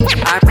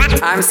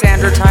I'm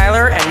Sandra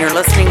Tyler, and you're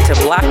listening to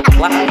Black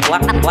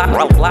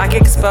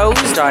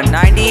Exposed on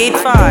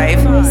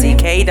 98.5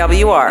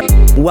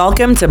 CKWR.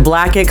 Welcome to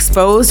Black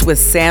Exposed with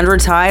Sandra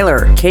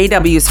Tyler,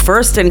 KW's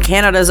first and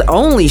Canada's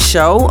only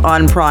show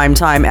on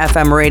primetime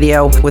FM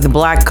radio with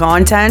black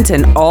content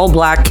and all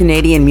black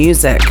Canadian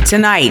music.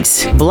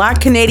 Tonight, black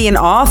Canadian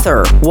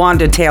author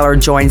Wanda Taylor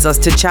joins us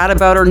to chat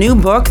about her new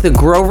book, The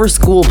Grover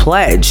School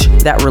Pledge,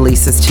 that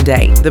releases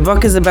today. The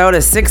book is about a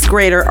 6th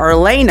grader,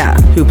 Arlena,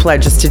 who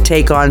pledges to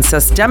take on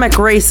systemic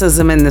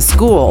racism in the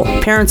school.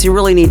 Parents, you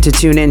really need to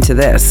tune into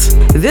this.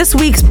 This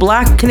week's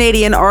Black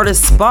Canadian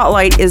Artist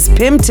Spotlight is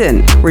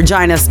Pimpton,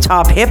 Regina's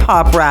top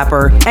hip-hop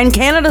rapper and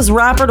Canada's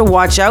rapper to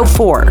watch out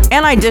for.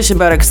 And I dish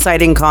about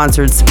exciting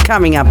concerts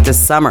coming up this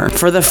summer.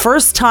 For the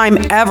first time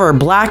ever,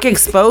 Black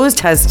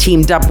Exposed has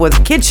teamed up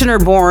with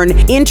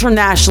Kitchener-born,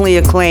 internationally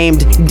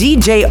acclaimed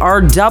DJ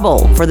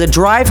Duble for the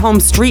Drive Home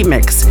Street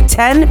Mix.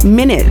 10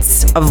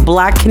 minutes of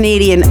black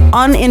Canadian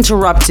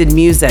uninterrupted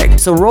music.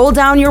 So roll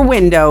down your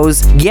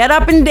windows, get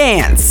up and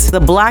dance. The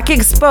Black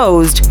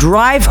Exposed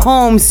Drive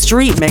Home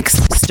Street Mix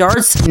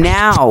starts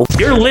now.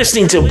 You're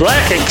listening to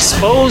Black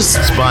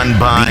Exposed, spun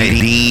by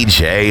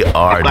DJ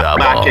Duble.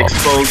 Black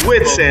Exposed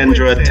with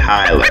Sandra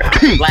Tyler.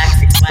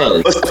 Black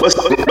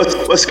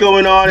Exposed. What's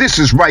going on? This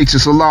is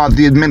Righteous Allah,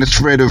 the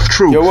administrator of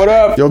truth. Yo, what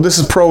up? Yo, this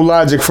is Pro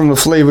Logic from the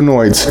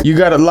Flavonoids. You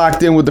got it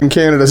locked in with them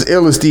Canada's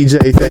illest DJ.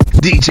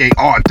 DJ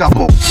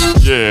Duble.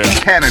 Yeah.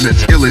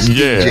 Canada's illest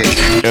DJ.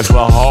 It's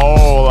a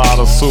whole lot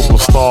of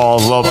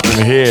superstars up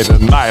in here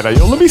tonight.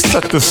 Yo, let me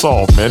set this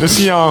off, man. This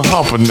young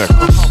humper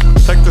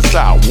nigga. Check this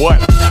out. What?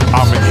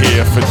 I'm in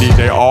here for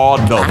DJ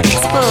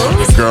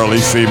Duble. Girlie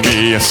see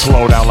me and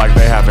slow down like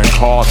they having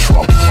car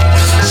trouble.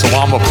 So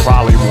I'ma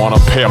probably wanna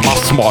pair my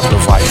smart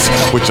device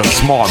with your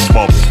smart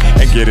bubble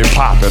and get it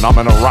poppin'. I'm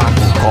in a rock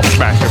called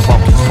Smashing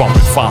Pumpkins,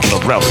 bumpin'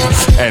 Fonzarelli.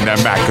 And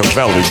that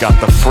Machiavelli got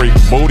the freak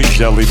booty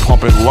jelly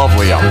pumping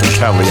lovely out the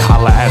telly.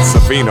 Holla at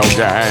Savino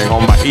gang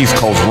on my East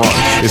Coast run.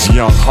 It's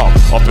Young Hump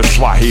up in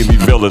Swahili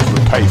Village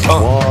with Pace.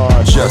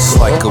 Just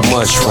like a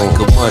mushroom,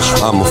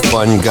 I'm a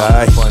fun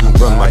guy.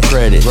 Run my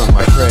credit,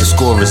 the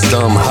score is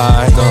dumb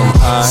high.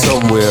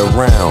 Somewhere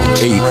around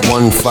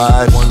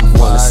 815.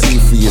 Wanna see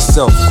for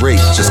yourself, great,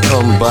 just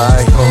come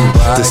by.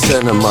 The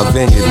center of my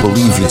vineyard,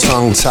 believe you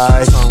tongue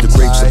tied. The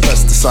grapes are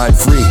pesticide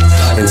free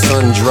and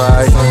sun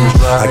dried.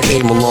 I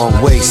came a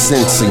long way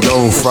since a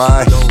young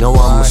fry. Now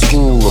I'm a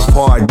school of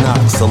hard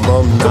knocks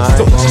alumni.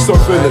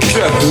 Surfing the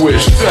death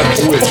wish.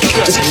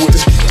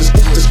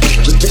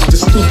 The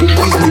stupid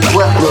leaves me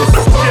breathless.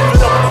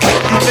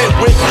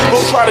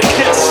 Don't try to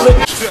get slick.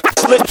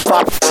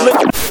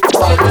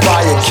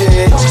 Fire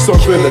kid.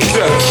 Surfing the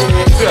death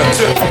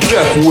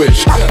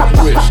wish.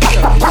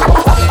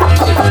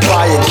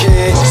 Fire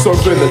kid.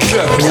 Surfing the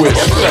death wish.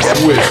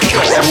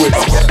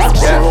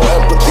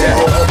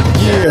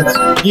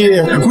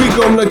 Yeah, we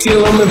gonna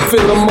kill them and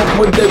fill them up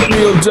with that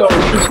real dope.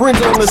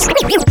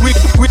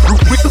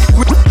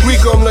 We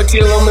gonna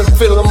kill them and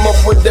fill them up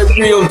with that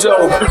real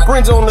dope.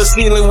 Friends on the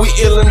ceiling, we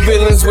illin'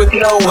 villains with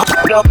no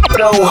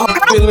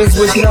feelings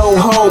with no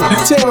hope.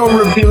 Tell them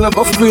revealing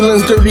my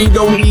feelings dirty,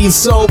 don't need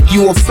soap.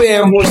 You a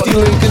fanboy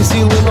stealing,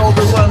 concealing all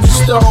the love you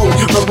stole.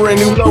 A brand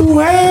new low.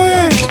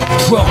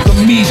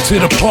 Welcome me to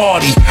the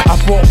party. I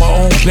brought my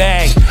own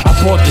bag. I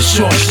bought the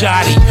short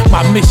shotty.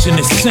 My mission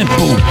is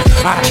simple.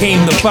 I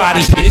came to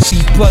body.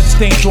 See blood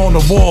stains on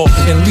the wall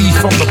and leave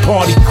from the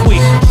party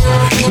quick.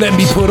 Let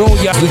me put all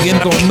y'all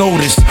again on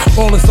notice.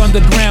 All this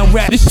underground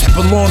rap, this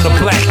belong to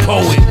black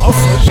poet. I'll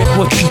forget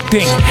what you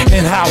think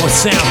and how it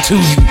sound to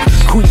you.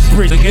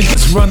 Queensbridge, again,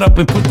 just run up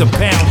and put the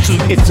pound to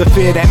you. It's a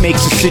fear that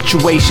makes the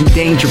situation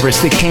dangerous.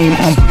 They came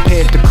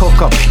unprepared to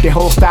cook up. Their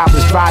whole style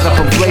is dried up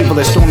and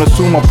flavorless. Don't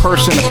assume a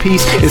person of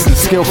peace isn't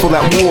skillful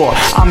at war.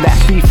 I'm that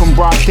thief from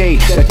broad day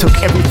that took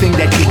everything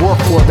that you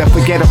worked for, that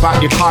forget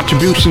about your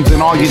contributions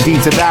and all your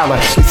deeds of valor.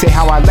 They say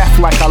how I left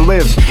like I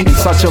lived in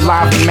such a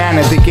lively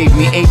manner. They gave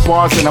me 8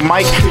 bars and a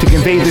mic to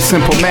convey this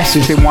simple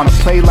message. They want to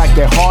play like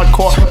they're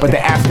hardcore, but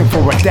they're asking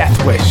for a death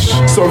wish.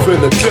 Surfing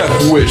the death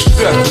wish. The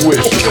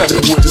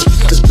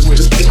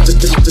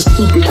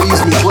stupid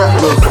leaves me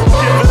breathless.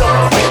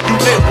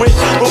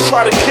 Don't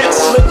try to get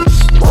slick.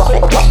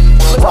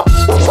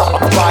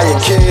 Fire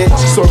kid.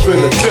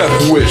 Surfing the death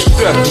wish.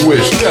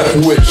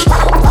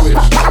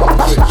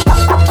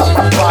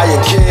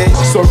 Fire kid.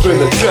 Surfing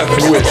the death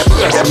wish.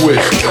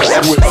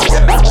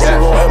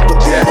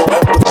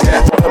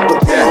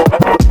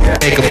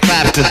 Make a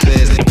clap to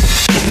this.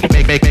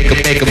 Make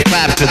a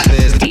clap to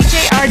this. DJ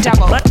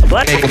Duble.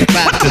 Make a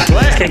clap to this.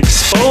 Black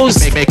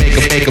Exposed. Make a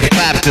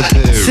clap to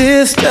this.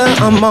 Sister,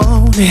 I'm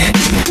on it.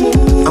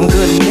 I'm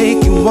gonna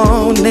make you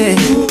want it.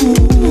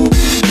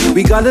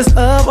 Regardless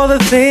of all the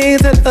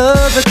things that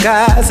other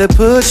guys have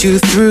put you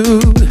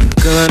through.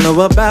 Girl, I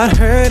know about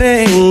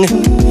hurting,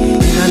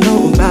 and I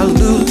know about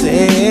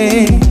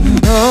losing.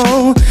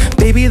 No,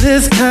 baby,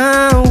 this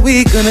time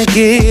we gonna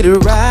get it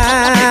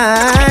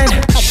right.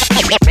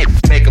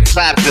 Make a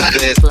clap to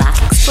this. Black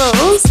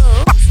Exposed.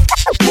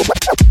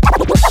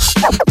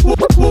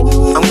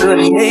 I'm gonna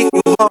make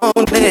you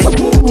want it.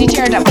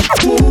 it.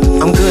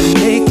 I'm gonna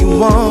make you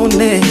want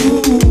it.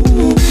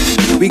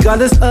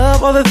 Regardless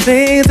of all the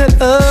things that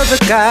other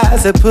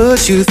guys have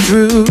put you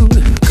through.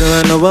 Girl,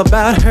 I know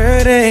about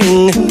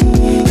hurting,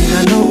 and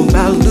I know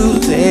about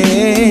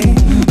losing.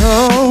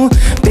 Oh,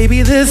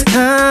 baby, this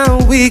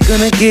time we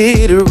gonna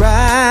get it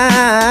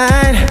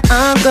right.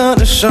 I'm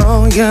gonna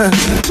show ya,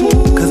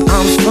 cause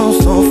I'm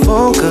so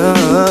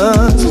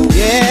focused.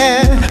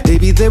 Yeah,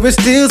 baby, there is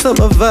still some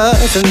of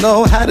us that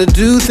know how to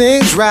do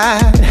things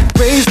right.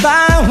 Raised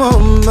by a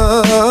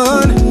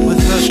woman with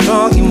her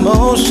strong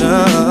emotion,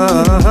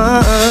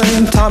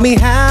 taught me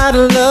how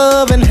to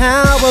love and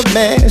how a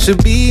man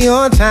should be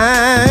on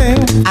time.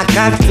 I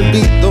got to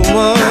be the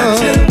one. Got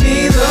to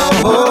be the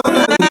one.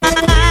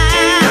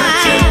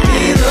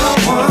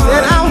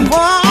 That I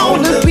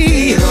want to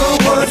be the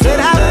one. That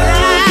I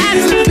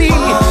like to be.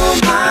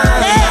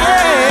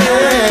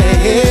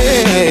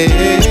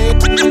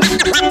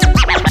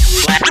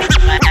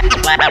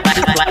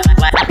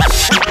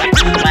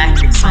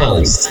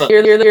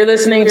 You're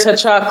listening to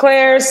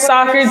Choclair,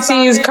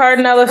 Socrates,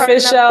 Cardinal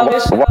Official.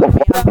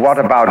 What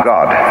about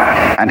God?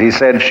 And he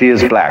said she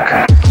is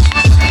black.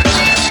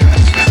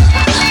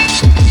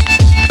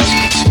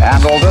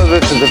 And although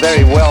this is a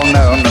very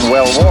well-known and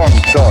well-worn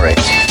story,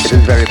 it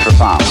is very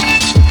profound.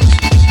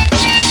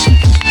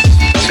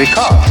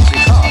 Because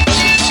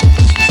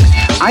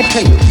I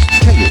tell you.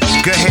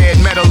 Good head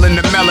metal in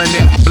the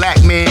melanin.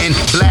 Black man,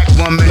 black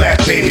woman,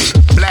 black baby.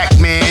 Black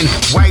man,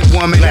 white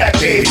woman, black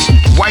baby.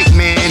 White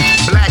man,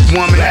 black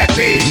woman, black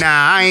baby.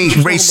 Nah, I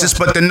ain't racist,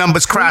 but the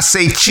numbers cry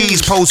say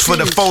cheese. Pose for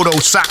the photo,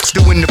 socks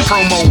doing the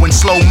promo in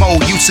slow mo.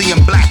 You see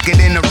him blacker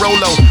than a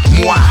Rolo.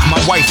 Moi, my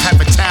wife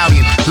half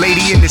Italian.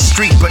 Lady in the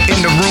street, but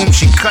in the room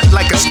she cut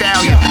like a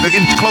stallion.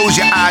 Close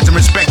your eyes and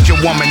respect your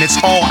woman. It's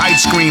all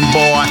ice cream,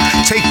 boy.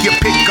 Take your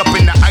pick up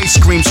in the ice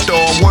cream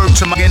store. Word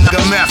to my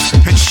nigga Meth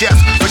and Chef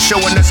for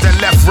showing us that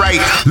left, right,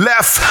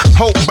 left.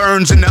 Hope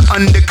burns in the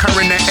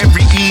undercurrent of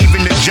every eve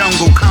in the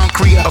jungle.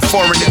 Concrete or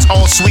foreign, it's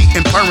all sweet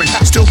and purring.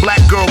 Still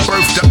black girl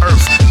birth to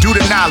earth. Do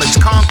the knowledge,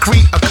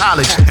 concrete or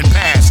college, and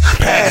pass.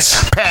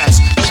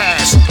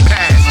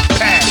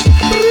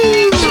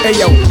 Hey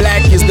yo,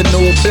 black is the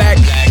new black.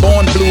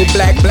 Born blue,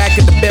 black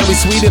at the belly,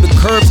 sweet of the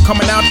curves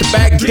coming out the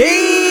back.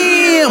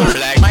 Damn!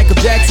 Michael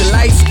Jackson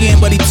light skin,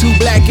 but he too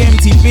black.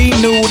 MTV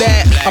knew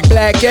that. A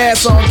black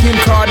ass on Kim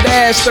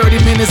Kardashian.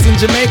 30 minutes in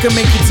Jamaica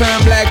make you turn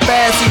black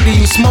fast. Either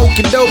you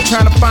smoking dope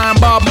trying to find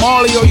Bob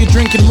Marley, or you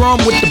drinking rum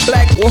with the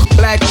black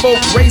folk.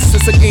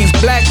 Racist against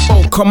black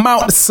folk. Come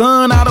out the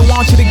sun, I don't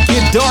want you to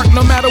get dark.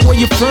 No matter where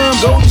you're from,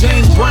 go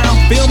James Brown.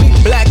 Feel me?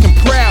 Black and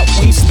proud.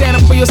 When you stand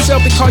up for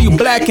yourself, they call you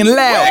black and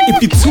loud. If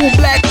you too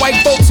black, white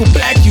folks will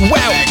black you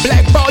out.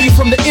 Blackball you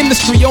from the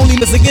industry, only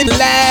listen get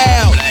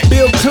loud.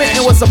 Bill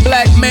Clinton was a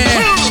black man,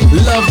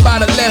 loved by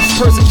the left,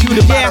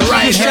 persecuted by the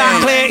right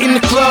hand. Choclair in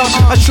the club,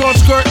 a short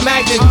skirt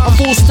magnet, a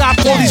full stop.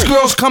 All these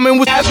girls coming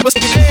with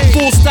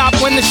full stop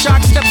when the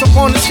shock steps up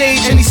on the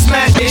stage and he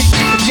smash it.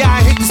 Yeah,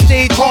 I hit the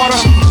stage harder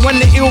when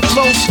the ill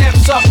flow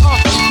steps up.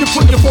 You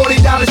put your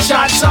 $40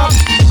 shots up.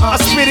 I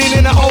spit it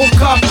in an old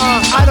cup.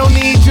 I don't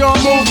need your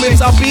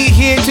movements. I'll be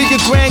here till your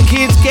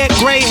grandkids get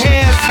gray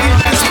hairs.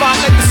 The spot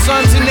like the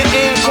sun's in the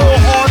air. Go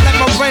hard like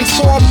my rent's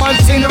 4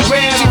 months in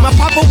arrears. My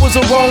papa was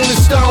a rolling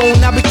stone.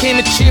 I became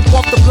a chip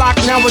off the block.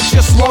 Now I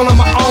just roll on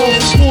my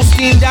own. Full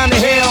steam down the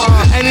hill.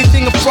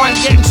 Anything in front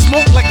getting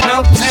smoked like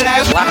Mount Ted.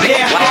 Black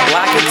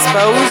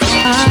exposed.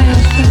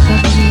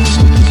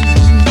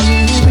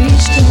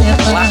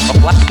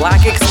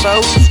 Black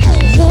exposed.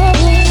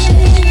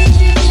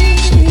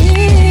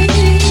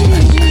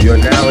 You're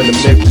now in the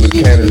mix with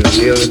Canada's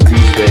illest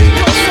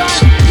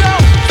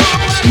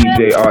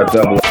DJ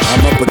Duble.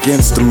 I'm up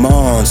against the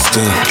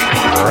monster.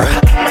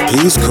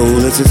 He's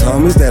cool, it's his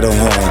homies that'll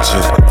haunt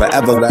you.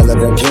 Forever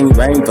relevant, King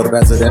Reign for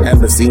president,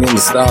 embassy in the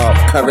star.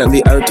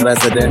 Currently Earth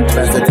resident,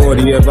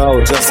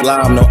 40-year-old, just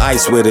lime, no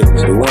ice with it.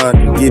 The one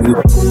to give you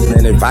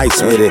an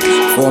advice with it.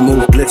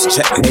 4-move blitz,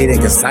 checkmate and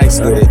concise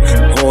with it.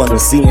 Pour the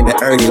seeing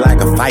it early like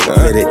a fight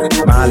with it.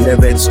 My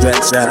lyrics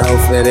stretch your hoe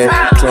fitted.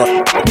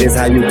 Talk is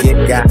how you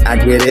get got, I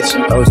get it.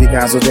 OG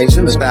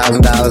consultation,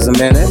 $1,000 a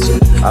minute.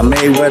 I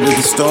may weather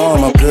the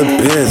storm, I'm good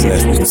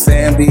business. From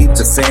Sam B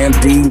to Sam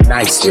D,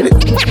 nice with it.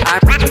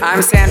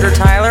 I'm Sandra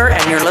Tyler,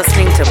 and you're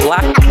listening to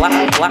Black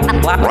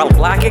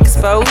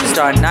Exposed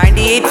on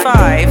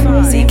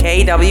 98.5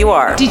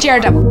 CKWR. DJ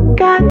Duble.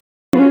 God,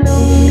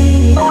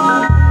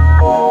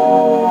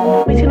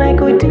 what can I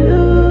go do?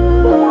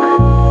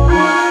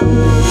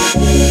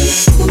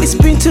 It's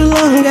been too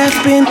long,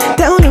 I've been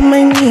down on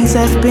my knees.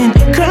 I've been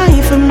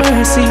crying for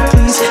mercy,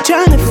 please.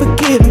 Trying to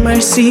forgive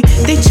mercy.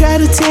 They try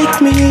to take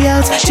me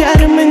out, try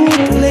to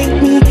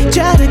manipulate me,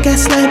 try to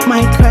gaslight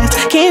my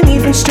craft. Can't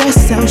even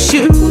stress out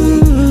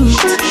shoes.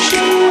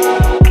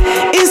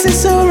 Is it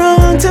so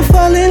wrong to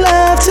fall in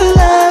love, to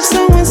love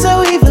someone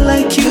so evil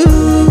like you?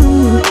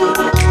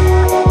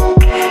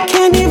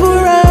 Can't even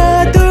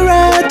ride the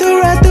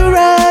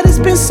ride, it's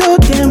been so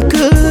damn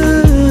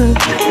good.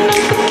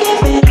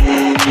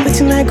 What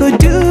can I go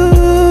do?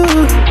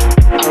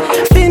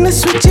 Finna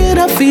switch it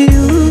up for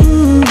you.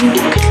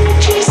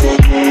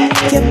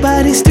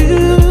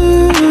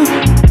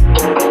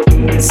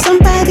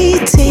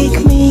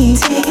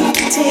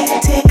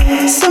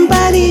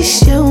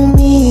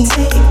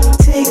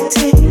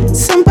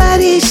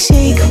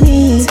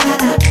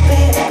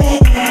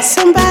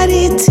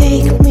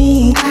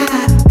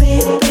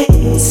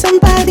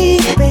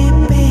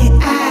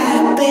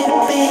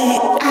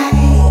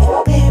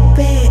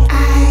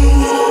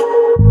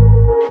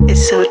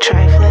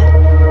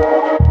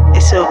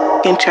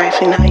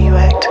 you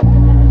act,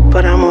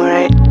 but I'm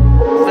alright.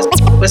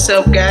 What's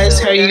up,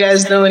 guys? How are you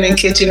guys doing in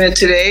Kitchener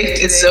today?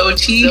 It's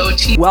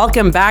Zochi.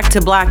 Welcome back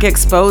to Black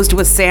Exposed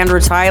with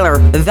Sandra Tyler.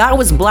 That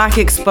was Black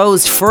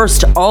Exposed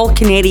first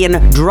all-Canadian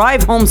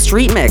drive home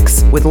street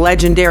mix with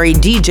legendary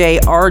DJ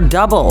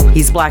Duble.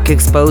 He's Black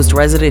Exposed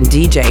resident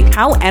DJ.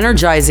 How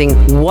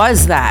energizing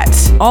was that?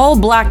 All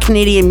Black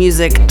Canadian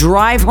music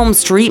drive home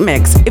street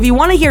mix. If you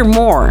want to hear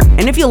more,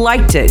 and if you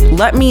liked it,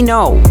 let me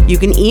know. You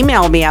can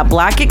email me at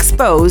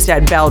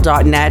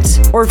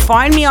blackexposed@bell.net or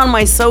find me on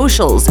my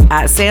socials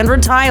at Sandra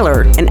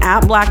Tyler and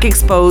at Black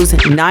Exposed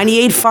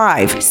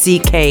 98.5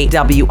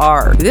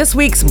 CKWR. This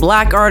week's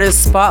Black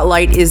Artist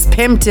Spotlight is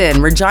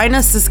Pimpton,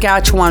 Regina,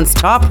 Saskatchewan's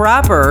top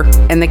rapper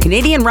and the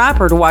Canadian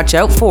rapper to watch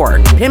out for.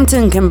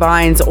 Pimpton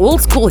combines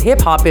old school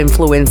hip hop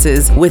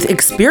influences with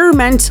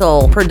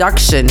experimental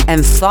production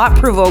and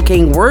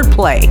thought-provoking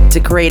wordplay to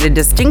create a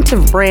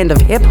distinctive brand of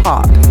hip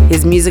hop.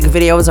 His music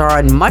videos are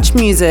on Much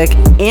Music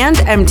and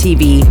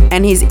MTV,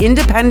 and he's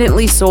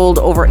independently sold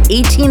over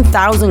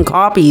 18,000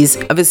 copies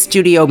of his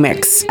studio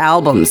mix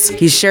albums.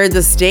 He's shared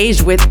the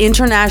stage with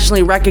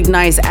internationally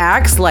recognized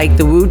acts like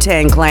the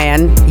Wu-Tang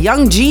Clan,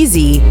 Young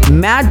Jeezy,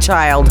 Mad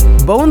Child,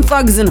 Bone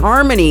Thugs and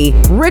Harmony,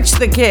 Rich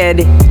the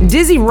Kid,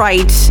 Dizzy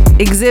Wright,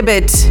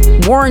 Exhibit,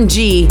 Warren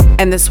G,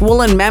 and the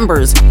Swollen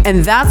Members,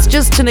 and that's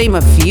just to name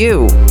a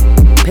few.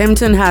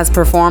 Pimpton has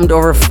performed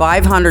over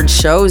 500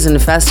 shows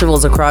and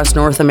festivals across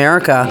North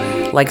America,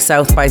 like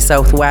South by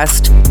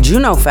Southwest,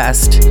 Juno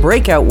Fest,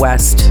 Breakout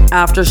West,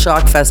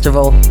 Aftershock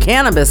Festival,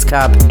 Cannabis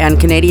Cup, and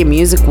Canadian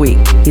Music Week.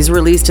 He's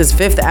released his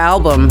 5th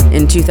album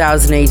in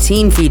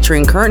 2018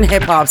 featuring current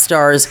hip-hop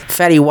stars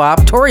Fetty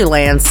Wap, Tory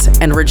Lanez,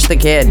 and Rich the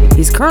Kid.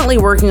 He's currently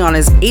working on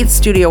his 8th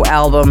studio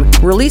album,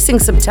 releasing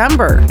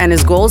September, and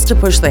his goal is to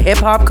push the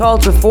hip-hop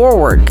culture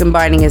forward,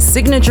 combining his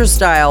signature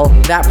style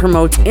that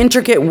promotes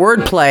intricate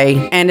wordplay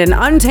and an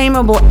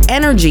untamable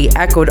energy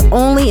echoed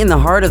only in the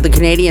heart of the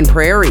Canadian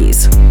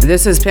prairies.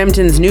 This is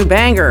Pimpton's new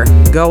banger,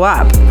 Go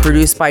Up,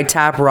 produced by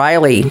Tap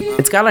Riley.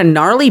 It's got a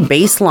gnarly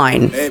bass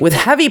line with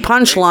heavy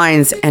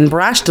punchlines and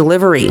brash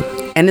delivery.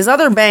 And his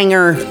other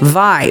banger,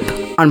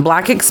 Vibe, on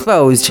Black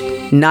Exposed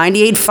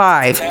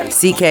 98.5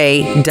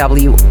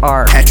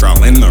 CKWR.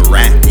 Petrol in the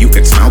rap, you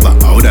could smell the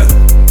odor.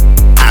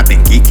 I've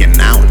been geeking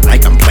out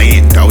like I'm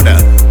playing Dota.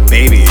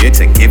 Baby, it's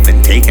a give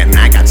and take, and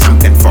I got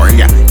something for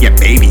ya. Yeah,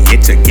 baby,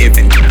 it's a give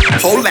and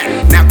hold that.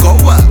 Now go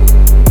up.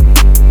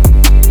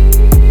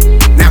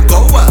 Now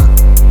go up.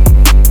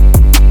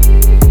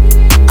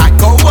 I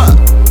go up.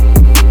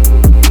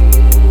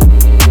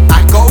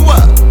 I go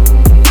up.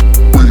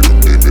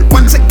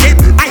 Once again,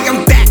 I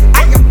am back.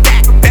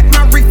 Bet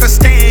my reefer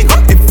stank.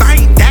 If I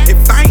ain't that,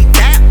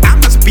 I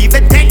must be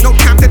the dang. No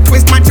time to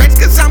twist my dreads,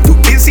 cause I'm too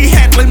busy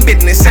handling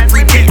business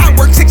every day. I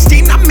work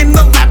 16, I'm in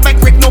the lab like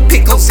Rick, no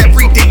pickles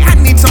every day. I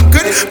need some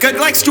good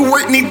like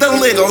Stuart, need the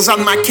littles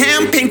on my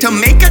campaign to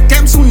make a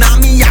damn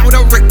tsunami out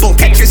of ripple.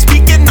 Catch you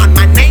speaking on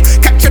my name,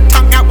 cut your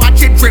tongue out,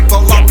 watch it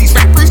dribble. All these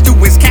rappers do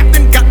is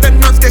captain, got the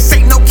nerves, this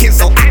ain't no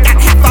kizzle. I got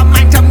half a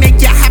mind to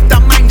make you have to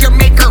mind your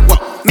maker, whoa.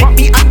 Make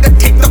me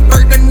undertake the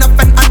burden of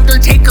an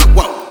undertaker,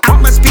 whoa. I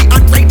must be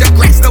Andre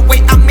DeGrasse the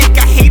way I make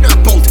a hater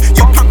bolt.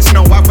 You punks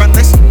know I run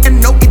this, and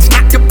no, it's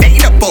not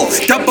debatable.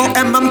 Double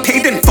M, I'm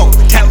paid in full.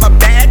 Tell a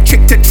bad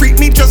chick to treat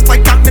me just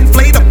like I'm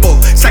inflatable.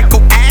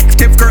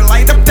 Psychoactive girl,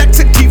 light up that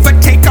sativa,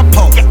 take a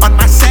pull. On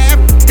my sab,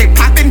 stay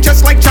popping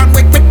just like John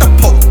Wick with the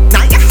pull.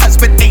 Now your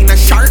husband ain't a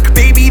shark,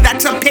 baby,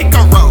 that's a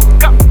pickerel.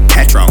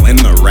 Petrol in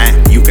the rap,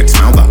 you could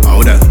smell the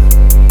odor.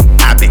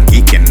 I've been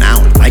geeking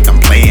out like I'm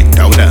playing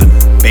Dota.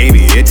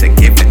 Baby, it's a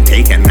give and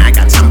take, and I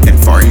got something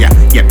for ya.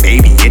 Yeah,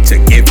 baby, it's a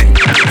give and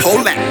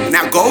hold that.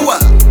 Now go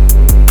up.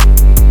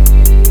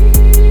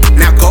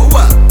 Now go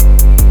up.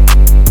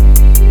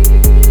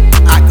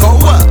 I go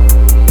up.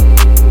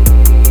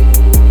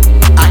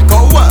 I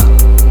go up.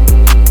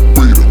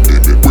 Wait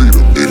a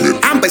minute.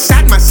 I'm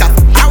beside myself,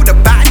 out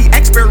of body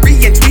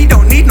experience. We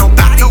don't need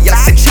nobody. I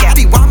sit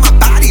shoddy while my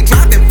body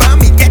driving for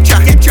me. Get ya.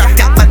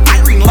 Devil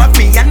Irene love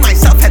me and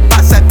myself had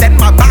busted. Then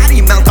my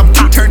body melt. I'm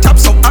too turned up,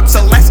 so up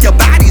celestial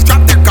bodies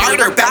drop their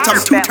garter belts.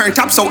 I'm too turned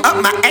up, so up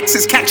my ex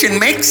is catching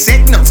mixed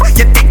signals.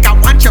 You think I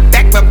want your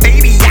back, but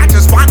baby, I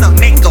just wanna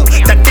mingle.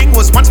 That thing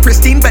was once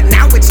pristine, but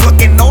now it's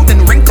looking old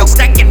and wrinkled.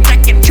 Stacking,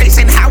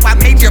 chasing how I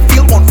made you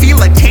feel, won't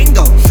feel a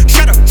tingle.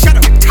 Shut up, you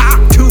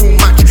talk too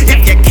much.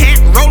 If you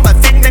can't roll a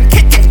thing, then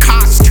kicking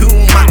costs too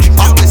much.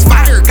 All this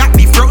fire got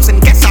me frozen,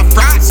 guess I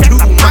froze too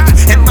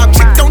much. And my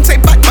chick don't say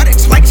but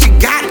it's like she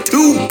got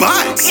 2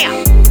 butts.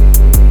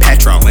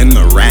 Petrol in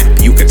the rap,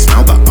 you could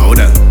smell the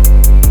odor.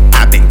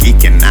 I've been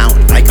geeking out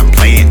like I'm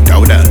playing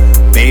Dota.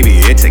 Baby,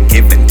 it's a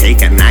give and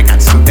take, and I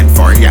got something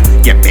for ya.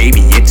 Yeah,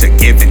 baby, it's a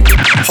give and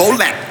hold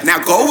that. Now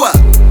go up.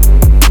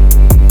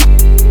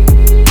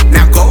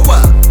 Now go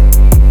up.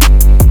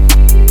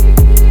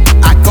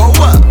 I go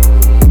up.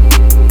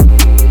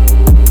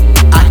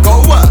 I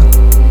go up.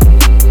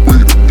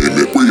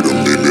 Wait a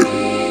minute.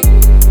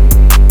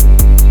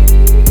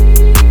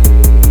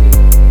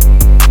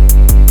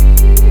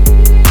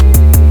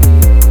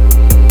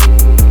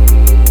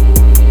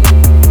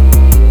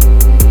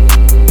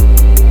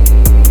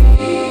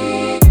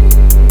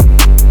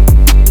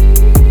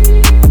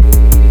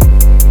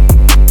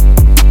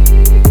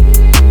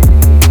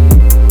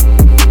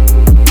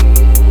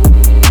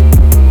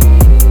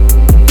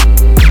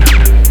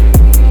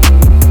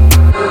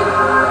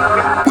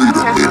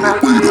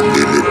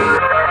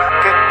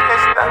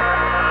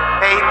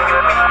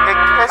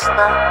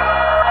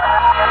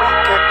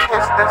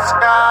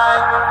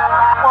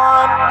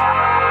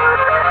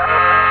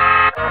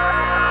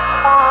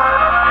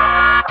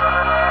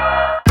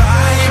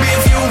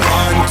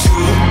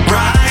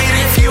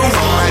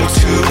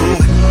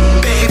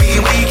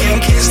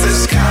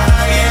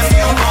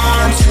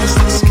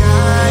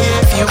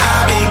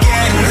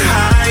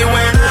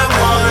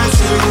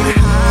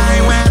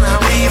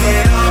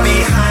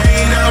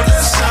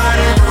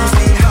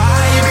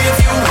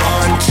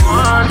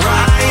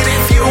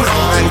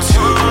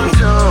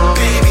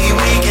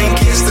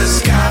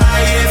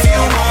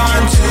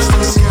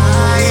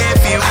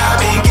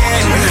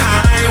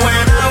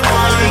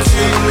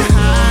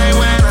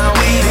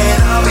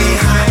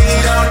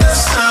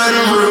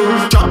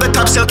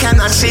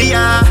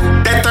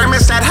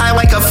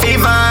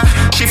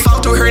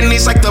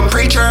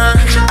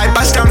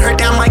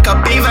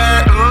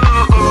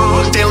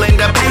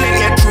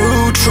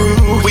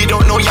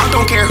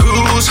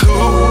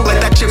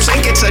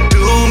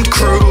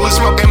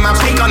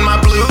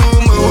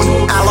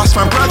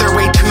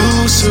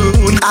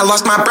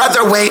 lost my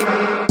brother, wait.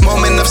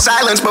 Moment of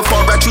silence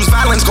before I choose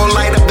violence. Go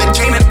light up the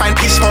chain and find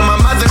peace for my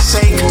mother's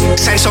sake.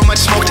 Send so much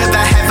smoke to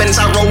the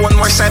heavens, I roll one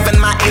more 7,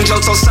 my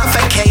angels will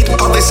suffocate.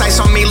 All this ice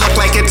on me look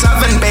like it's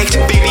oven baked.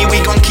 Baby,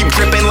 we gon' keep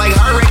dripping like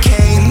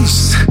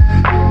hurricanes.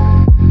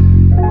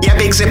 Yeah,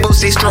 big Zippo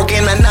stay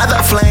stroking another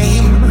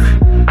flame.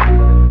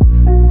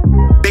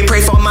 They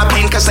pray for my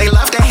pain cause they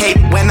love to hate.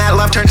 When that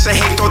love turns to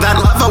hate, throw that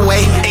love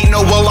away. Ain't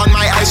no wool on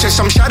my eyes, just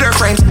some shutter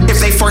frames.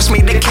 If they force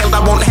me to kill, I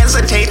won't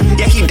hesitate.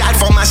 Yeah, he died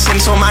for my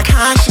sins, so my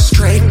conscience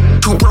straight.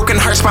 2 broken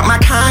hearts, but my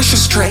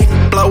conscience straight.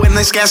 Blowing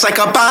this gas like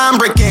a bomb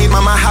brigade.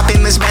 Mama hop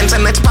in this Benz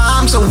and it's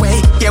bombs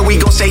away. Yeah, we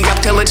gon' stay up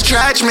till it's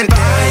judgment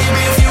day.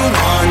 Baby, if you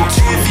want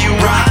to, if you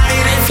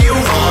ride, if you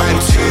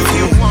want to, if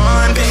you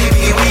want,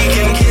 baby, we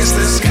can kiss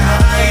the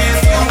sky.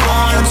 If you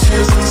want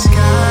to, the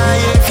sky.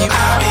 If you,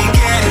 I'll be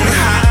getting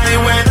high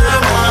when I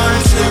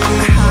want to.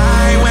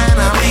 High when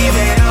I leave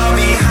it all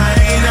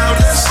behind. Out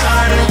the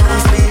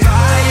sunroof, we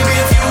vibe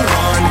if you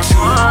want to.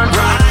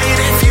 Ride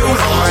if you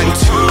want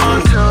to.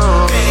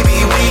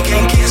 Baby, we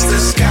can kiss the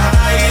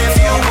sky if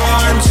you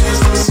want to.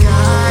 The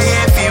sky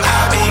if you,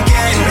 I'll be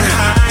getting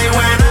high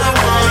when I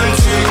want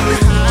to.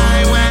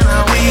 High when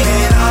I leave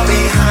it all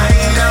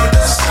behind. Out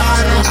the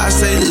sunroof. I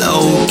say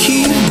low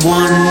key,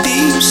 1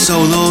 deep,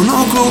 solo,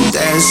 no group,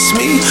 that's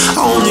me.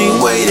 Only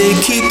way to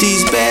keep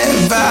these bad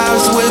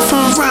vibes away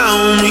from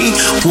around me.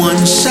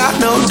 1 shot,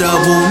 no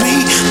double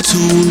me.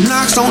 2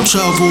 knocks, don't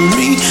trouble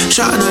me.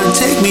 Tryna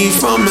take me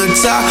from the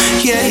top,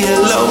 yeah,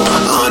 low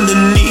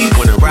underneath.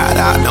 When I ride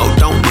out, no,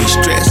 don't be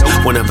stressed.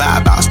 When I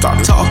vibe out,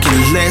 start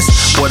talking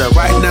less. What I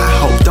write now,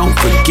 hope don't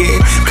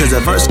forget. Cause a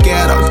verse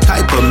got all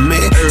type of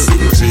mess.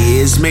 City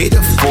is made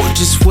of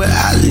fortress, where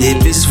I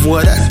live is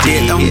what I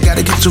did. Don't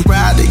gotta catch a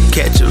ride to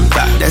catch a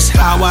vibe. That's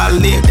how I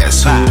live,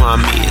 that's who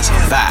I'm is.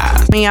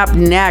 Vibe. Coming up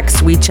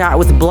next, we chat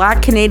with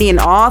Black Canadian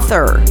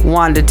author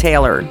Wanda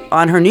Taylor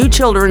on her new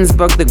children's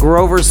book, The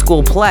Grover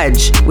School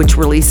Pledge, which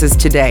releases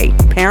today.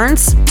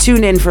 Parents,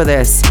 tune in for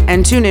this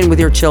and tune in with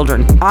your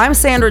children. I'm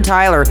Sandra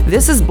Tyler.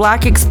 This is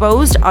Black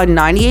Exposed on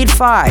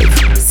 98.5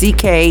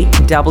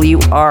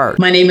 CKWR.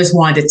 My name is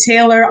Wanda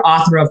Taylor,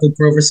 author of The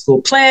Grover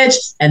School Pledge,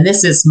 and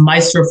this is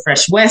Maestro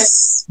Fresh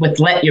West with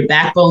Let Your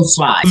Backbone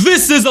Slide.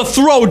 This is a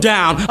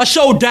throwdown, a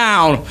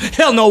showdown.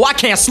 Hell no, I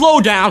can't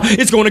slow down.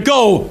 It's gonna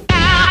go.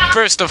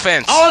 First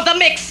offense. All the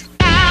mix.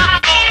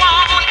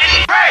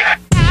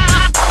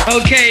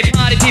 Okay,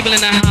 party people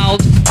in the house.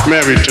 May I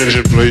have your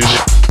attention, please?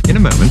 In a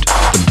moment,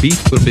 the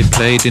beat will be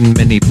played in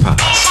many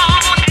parts.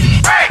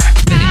 Very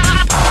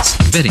many parts.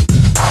 Very.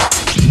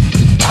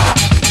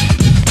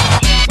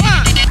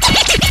 1,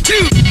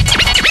 2,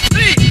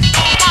 3.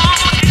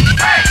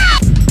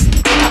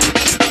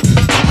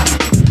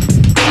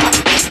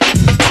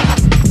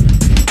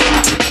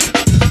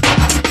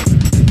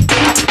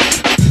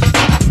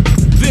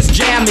 This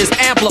jam is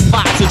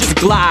amplified, so just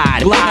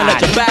glide. And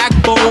let your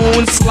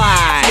backbone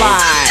slide.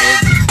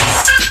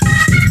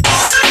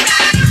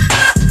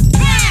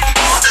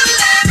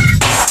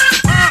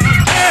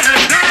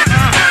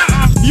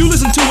 You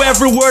listen to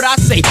every word I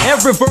say,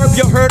 every verb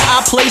you heard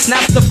I play.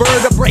 Snaps the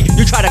vertebrae.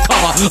 You try to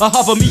cover,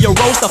 hover me, a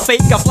roast, a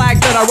fake, a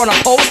flag, then I run a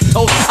post.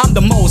 I'm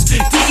the most.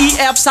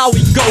 DEF's how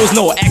it goes.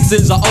 No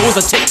X's or O's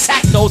or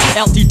tic-tac-toes.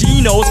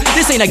 LTD knows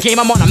this ain't a game,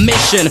 I'm on a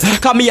mission.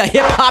 Call me a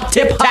hip-hop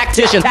tip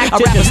tactician. I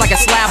rap is like a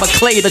slab of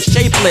clay that's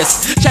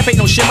shapeless. Chef ain't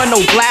no shimmer, no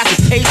glass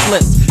is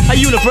tasteless. A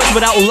universe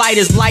without light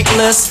is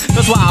lightless.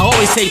 That's why I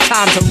always take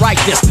time to write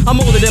this. I'm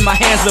molded in my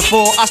hands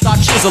before I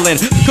start chiseling.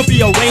 Could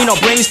be a rain or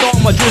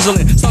brainstorm or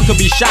drizzling. Sun could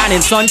be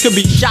shining, sun could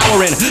be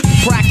showering.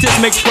 Practice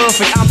makes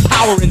perfect, I'm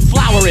powering,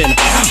 flowering.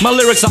 My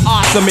lyrics are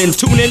awesome in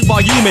tuning,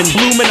 voluming,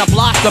 blooming, I'm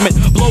blossoming.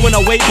 Blowing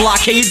away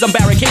blockades and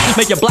barricades.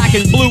 Make you black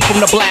and blue from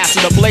the blast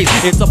to the blaze.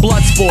 It's a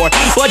blood sport.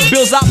 Blood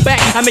builds out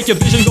back. I make your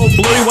vision go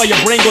blurry while your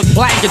brain goes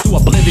blank into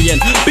oblivion.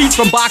 Beats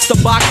from box to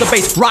box, the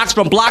bass rocks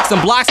from blocks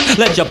and blocks.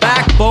 Let your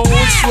backbone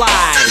slide.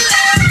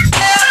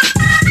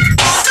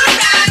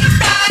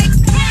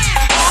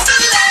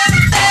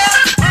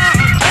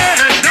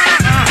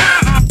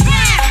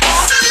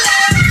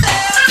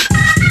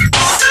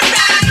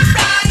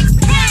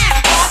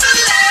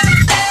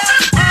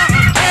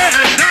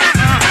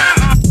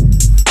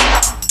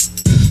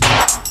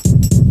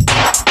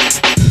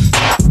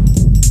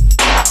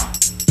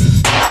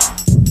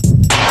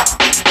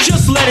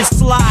 Let it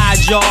slide,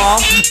 y'all.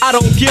 I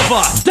don't give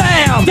a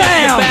damn.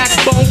 Your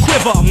backbone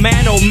quiver,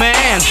 man, oh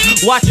man.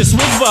 Watch it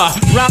sliver.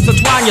 Rounds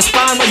entwine your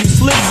spine while you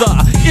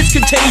slither. It's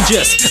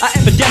contagious,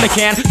 an epidemic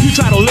can. You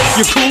try to lift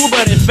your cool,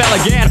 but it fell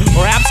again.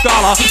 Rap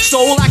scholar,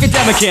 soul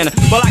academician.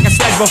 But like I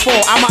said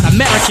before, I'm not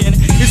American.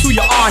 It's who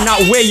you are,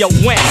 not where you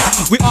went.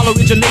 We all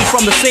originate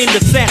from the same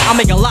descent. I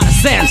make a lot of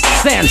sense.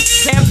 And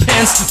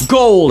pence,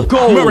 gold,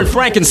 myrrh and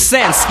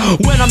frankincense.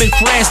 When I'm in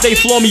France, they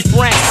flow me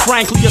frank.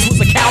 Frankly, this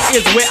was account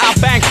is where I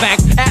bank.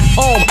 At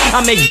home,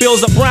 I make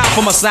bills of brown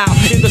for my sound.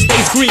 In the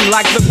States, green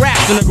like the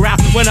grass in the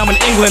ground. When I'm in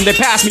England, they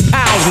pass me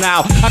pounds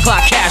now. I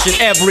clock cash in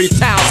every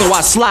town, so I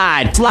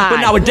slide.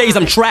 But nowadays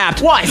I'm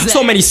trapped. Why is that?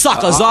 So many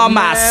suckers on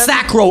my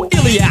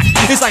sacroiliac.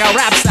 It's like a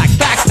rap sack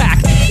backpack.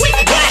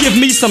 Give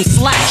me some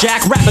slack,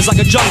 Jack. Rap is like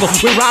a jungle.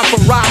 We rhyme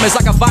for rhyme. It's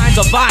like a vine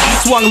to vine.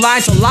 Swung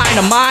line to line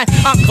of mine.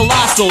 I'm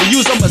colossal.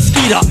 Use a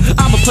mosquito.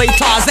 I'ma play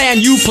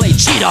Tarzan. You play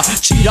cheetah.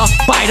 Cheetah,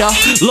 biter.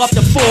 Love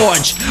to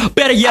forge.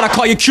 Better yet, I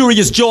call you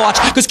Curious George.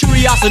 Cause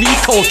curiosity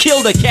cold.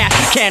 Kill the cat.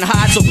 Can't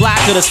hide, so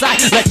glide to the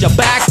side. Let your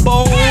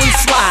backbone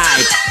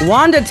slide.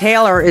 Wanda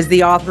Taylor is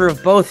the author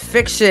of both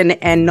fiction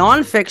and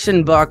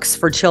nonfiction books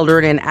for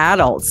children and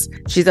adults.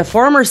 She's a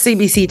former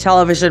CBC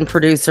television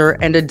producer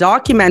and a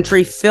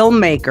documentary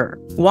filmmaker.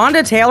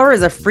 Wanda Taylor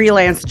is a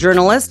freelance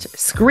journalist,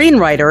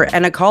 screenwriter,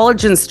 and a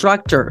college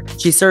instructor.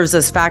 She serves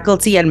as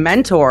faculty and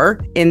mentor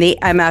in the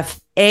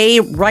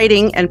MFA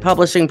Writing and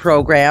Publishing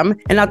program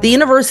and at the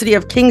University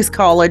of King's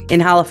College in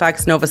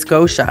Halifax, Nova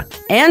Scotia.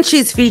 And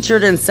she's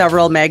featured in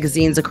several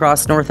magazines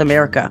across North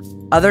America.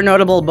 Other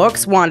notable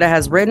books Wanda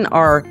has written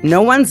are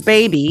No One's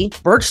Baby,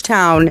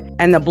 Birchtown,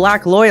 and The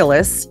Black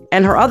Loyalists,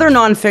 and her other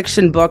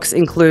nonfiction books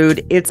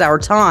include It's Our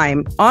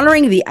Time,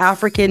 Honoring the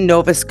African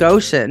Nova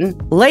Scotian,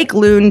 Lake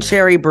Loon,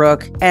 Cherry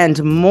Brook,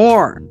 and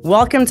more.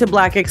 Welcome to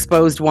Black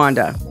Exposed,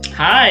 Wanda.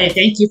 Hi,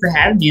 thank you for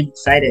having me. I'm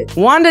excited.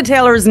 Wanda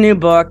Taylor's new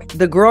book,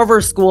 The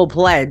Grover School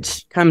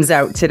Pledge, comes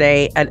out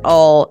today at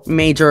all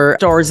major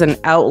stores and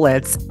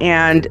outlets.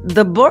 And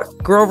the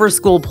book, Grover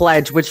School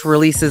Pledge, which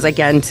releases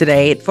again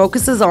today, it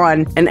focuses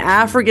on an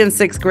African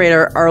sixth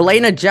grader,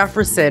 Arlena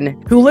Jefferson,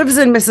 who lives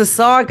in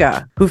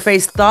Mississauga, who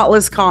faced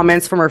thoughtless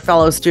comments from her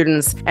fellow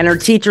students and her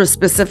teacher,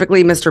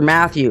 specifically Mr.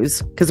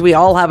 Matthews, because we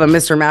all have a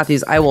Mr.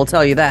 Matthews, I will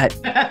tell you that.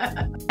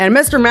 And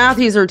Mr.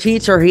 Matthews, her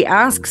teacher, he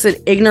asks an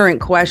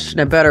ignorant question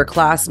about her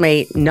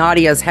classmate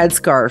Nadia's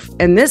headscarf.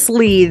 And this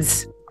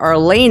leads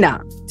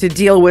Arlena to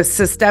deal with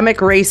systemic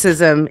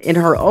racism in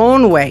her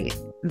own way.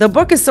 The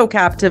book is so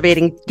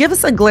captivating. Give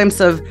us a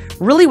glimpse of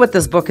really what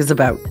this book is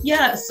about.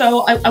 Yeah,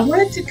 so I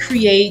wanted to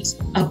create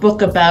a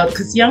book about,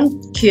 because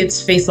young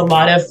kids face a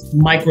lot of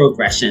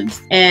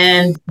microaggressions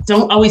and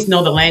don't always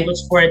know the language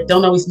for it,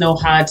 don't always know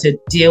how to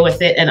deal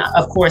with it. And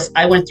of course,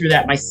 I went through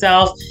that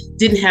myself,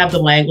 didn't have the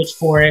language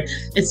for it.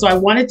 And so I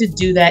wanted to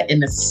do that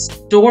in a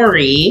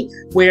story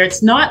where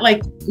it's not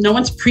like no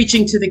one's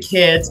preaching to the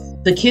kids.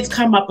 The kids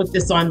come up with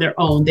this on their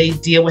own. They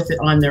deal with it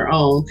on their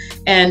own.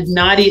 And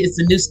Nadia is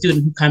the new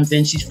student who comes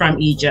in. She's from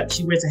Egypt.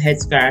 She wears a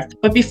headscarf.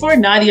 But before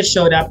Nadia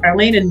showed up,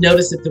 Arlena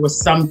noticed that there were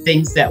some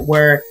things that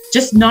were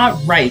just not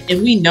right.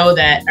 And we know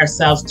that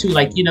ourselves too.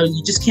 Like, you know,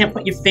 you just can't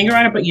put your finger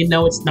on it, but you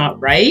know it's not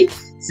right.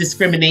 It's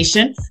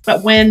discrimination.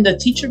 But when the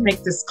teacher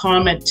makes this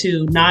comment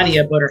to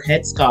Nadia about her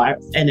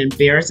headscarf and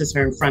embarrasses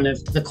her in front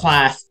of the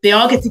class, they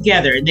all get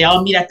together and they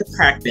all meet at the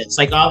park bench.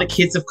 Like all the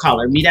kids of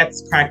color meet at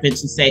the park bench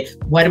and say,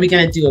 what are we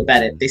going to do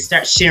about it? They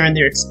start sharing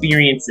their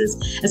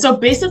experiences. And so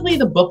basically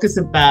the book is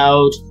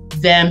about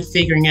them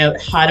figuring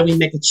out how do we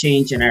make a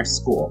change in our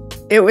school.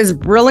 It was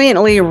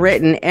brilliantly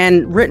written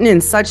and written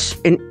in such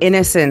an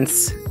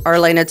innocence.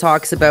 Arlena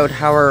talks about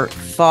how her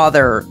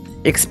father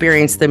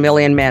experienced the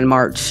Million Man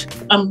March.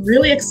 I'm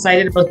really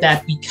excited about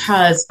that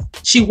because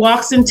she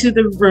walks into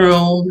the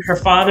room, her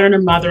father and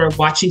her mother are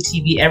watching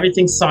TV,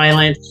 everything's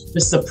silent,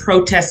 there's a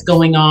protest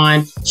going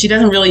on. She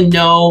doesn't really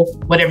know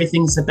what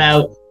everything's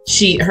about.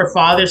 Her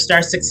father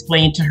starts to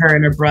explain to her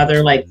and her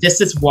brother, like,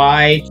 this is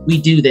why we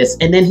do this.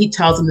 And then he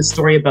tells them the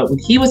story about when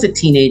he was a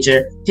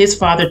teenager, his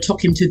father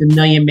took him to the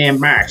Million Man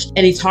March.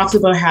 And he talks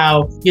about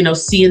how, you know,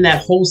 seeing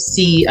that whole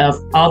sea of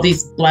all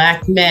these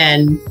Black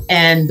men,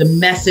 and the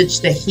message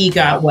that he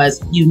got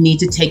was, you need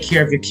to take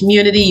care of your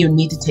community, you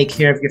need to take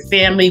care of your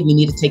family, we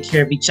need to take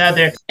care of each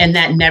other. And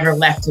that never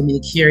left him,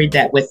 and he carried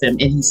that with him.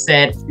 And he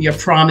said, your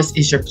promise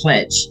is your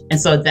pledge. And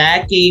so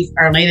that gave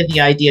Arlena the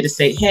idea to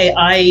say, hey,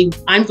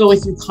 I'm going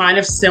through kind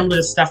of similar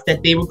to stuff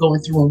that they were going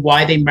through and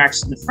why they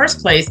marched in the first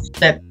place.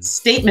 That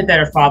statement that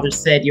her father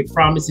said, your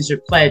promise is your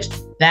pledge,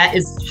 that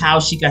is how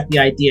she got the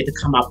idea to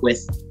come up with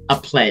a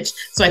pledge.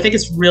 So I think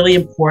it's really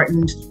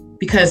important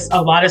because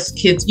a lot of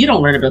kids, you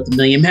don't learn about the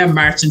Million Man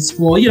March in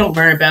school, you don't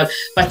learn about,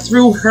 but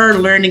through her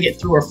learning it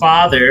through her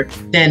father,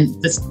 then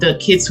the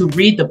kids who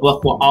read the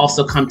book will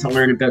also come to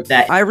learn about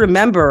that. I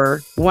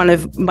remember one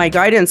of my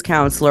guidance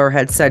counselor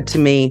had said to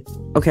me,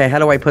 okay, how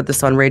do I put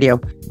this on radio?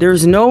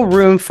 There's no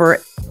room for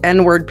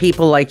N-word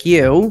people like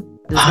you.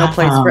 There's no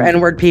place for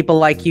N-word people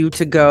like you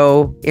to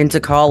go into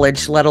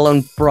college, let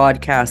alone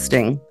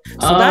broadcasting.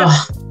 So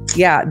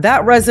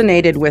that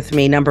resonated with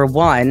me, number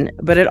one,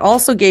 but it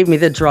also gave me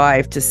the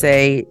drive to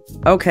say,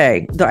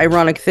 okay, the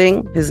ironic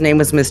thing, his name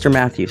was Mr.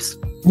 Matthews.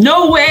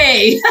 No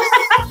way.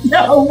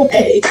 No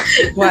way.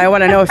 Well, I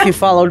want to know if you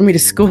followed me to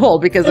school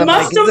because I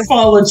must have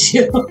followed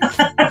you.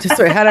 Just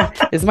sorry,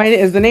 is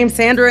the name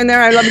Sandra in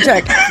there? I'd love to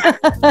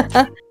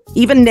check.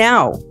 Even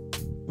now,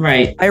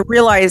 right, I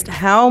realized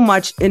how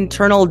much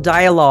internal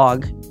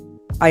dialogue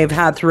I have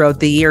had throughout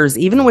the years,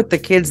 even with the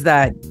kids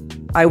that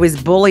I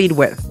was bullied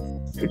with.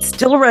 It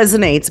still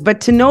resonates, but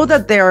to know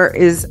that there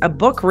is a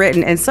book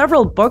written and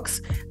several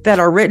books that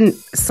are written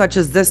such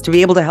as this to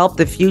be able to help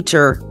the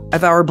future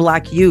of our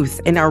Black youth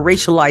and our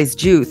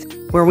racialized youth,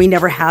 where we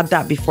never had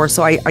that before.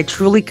 So I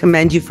truly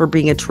commend you for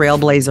being a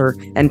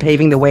trailblazer and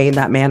paving the way in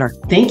that manner.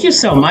 Thank you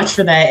so much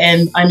for that.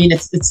 And I mean,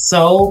 it's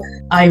so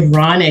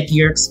ironic,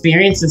 your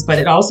experiences, but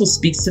it also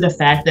speaks to the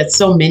fact that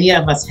so many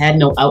of us had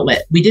no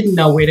outlet. We didn't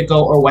know where to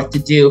go or what to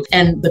do.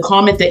 And the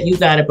comment that you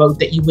got about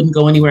that you wouldn't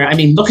go anywhere, I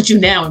mean, look at you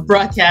now in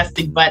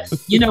broadcasting, but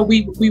you know,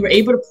 we were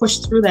able to push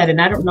through that.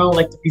 And I don't know,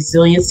 like the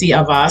resiliency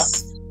of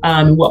us,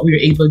 what we were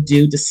able to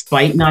do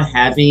despite not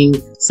having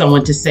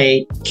someone to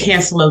say,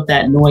 cancel out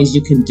that noise,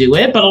 you can do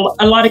it. But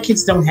a lot of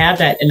kids don't have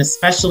that. And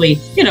especially,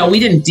 you know, we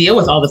didn't deal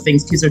with all the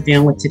things kids are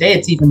dealing with today.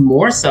 It's even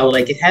more so,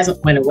 like it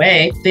hasn't went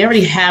away. They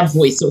already have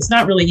voice. So it's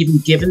not really even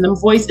giving them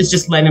voice. It's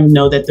just letting them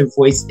know that their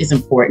voice is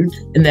important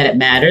and that it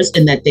matters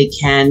and that they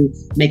can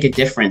make a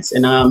difference.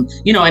 And,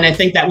 you know, and I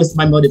think that was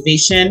my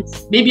motivation.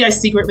 Maybe I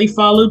secretly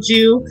followed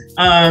you,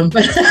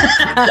 but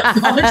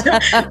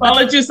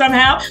followed you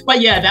somehow.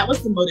 But yeah, that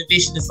was the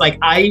motivation. It's like,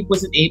 I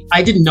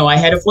didn't know I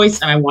had a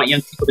voice, and I want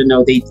young people to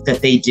know that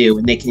they do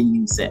and they can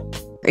use it.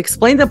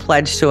 Explain the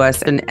pledge to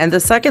us. And the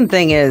second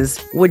thing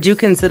is, would you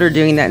consider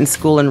doing that in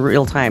school in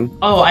real time?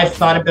 Oh, I've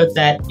thought about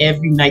that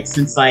every night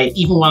since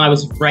even while I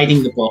was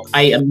writing the book,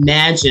 I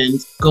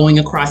imagined going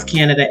across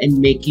Canada and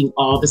making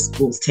all the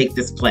schools take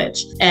this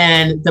pledge.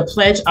 And the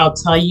pledge, I'll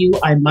tell you,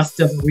 I must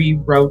have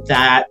rewrote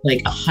that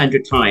like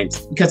 100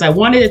 times because I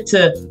wanted it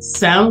to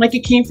sound like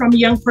it came from a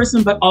young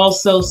person, but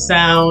also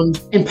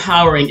sound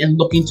empowering and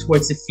looking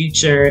towards the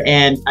future.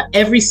 And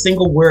every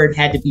single word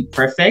had to be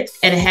perfect.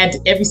 And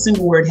every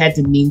single word had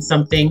to mean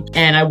something.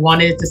 And I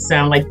wanted it to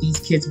sound like these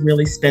kids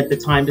really spent the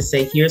time to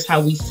say, here's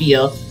how we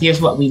feel.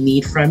 Here's what we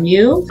need from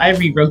you. I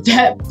rewrote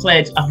that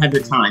pledge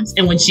 100 times.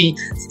 And when she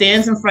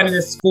stands in front of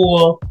the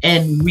school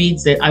and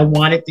reads it, I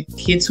wanted the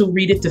kids who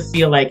read it to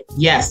feel like,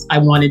 yes, I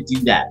want to do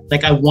that.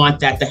 Like, I want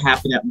that to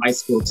happen at my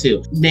school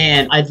too.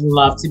 Man, I'd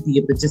love to be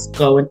able to just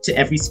go into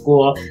every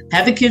school,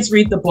 have the kids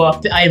read the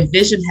book. I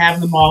envision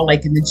having them all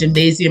like in the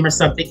gymnasium or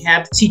something,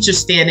 have the teacher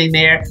standing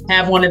there,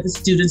 have one of the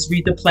students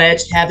read the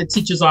pledge, have the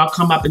teachers all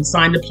come up and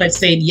sign the pledge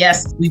saying,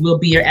 yes, we will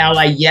be your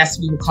ally. Yes,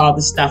 we will call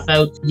this stuff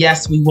out.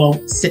 Yes, we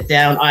won't sit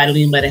down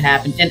idly and let it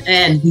happen.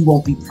 And we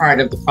won't be part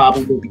of the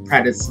problem. We'll be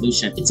part of the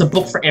solution. It's a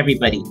book for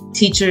everybody.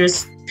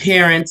 Teachers,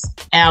 parents,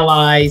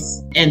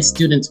 allies, and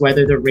students,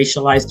 whether they're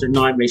racialized or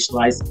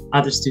non-racialized.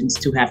 Other students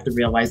too have to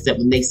realize that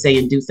when they say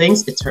and do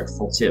things, it's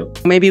hurtful too.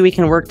 Maybe we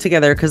can work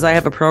together because I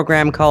have a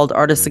program called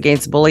Artists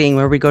Against Bullying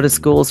where we go to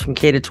schools from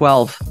K to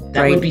 12.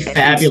 That would be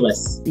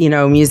fabulous. And, you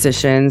know,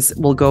 musicians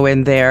will go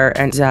in there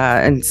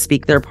and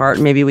speak their part.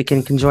 Maybe we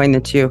can conjoin the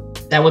two.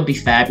 That would be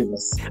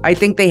fabulous. I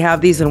think they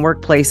have these in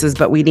workplaces,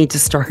 but we need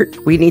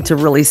to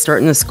really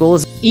start in the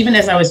schools. Even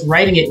as I was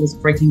writing it, it was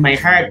breaking my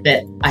heart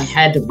that I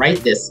had to write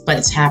this, but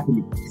it's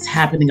happening. It's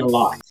happening a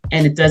lot.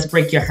 And it does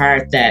break your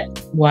heart that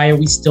why are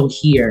we still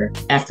here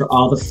after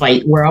all the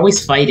fight? We're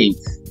always fighting,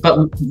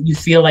 but you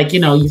feel like,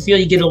 you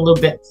get a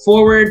little bit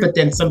forward, but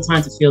then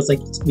sometimes it feels like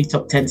we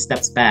took 10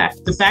 steps back.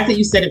 The fact that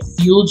you said it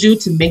fueled you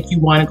to make you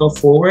want to go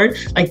forward,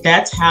 like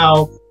that's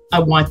how I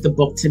want the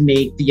book to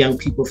make the young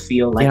people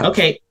feel like,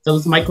 okay,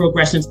 those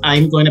microaggressions,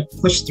 I'm going to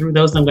push through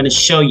those. I'm going to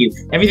show you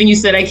everything you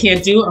said I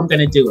can't do. I'm going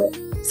to do it.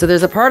 So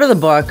there's a part of the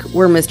book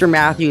where Mr.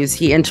 Matthews,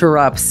 he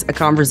interrupts a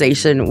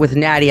conversation with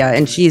Nadia,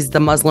 and she's the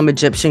Muslim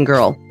Egyptian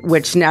girl,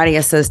 which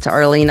Nadia says to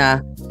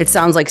Arlena, it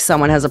sounds like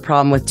someone has a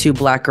problem with two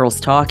Black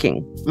girls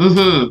talking.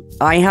 Mm-hmm.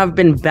 I have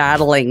been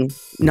battling,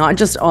 not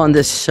just on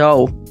this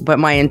show, but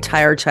my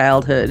entire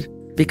childhood,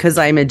 because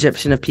I'm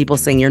Egyptian, of people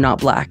saying you're not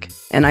Black.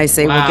 And I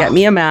say, well, get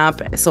me a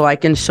map so I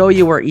can show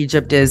you where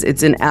Egypt is.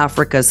 It's in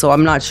Africa. So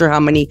I'm not sure how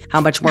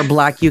much more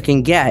Black you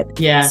can get.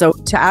 Yeah. So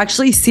to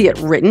actually see it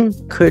written,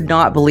 could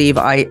not believe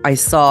I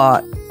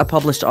saw a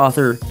published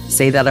author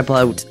say that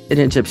about an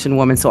Egyptian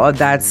woman. So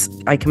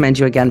I commend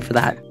you again for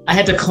that. I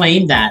had to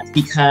claim that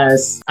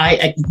because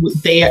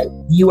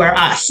you are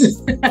us.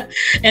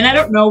 And I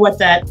don't know what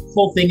that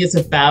whole thing is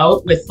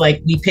about with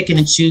like me picking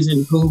and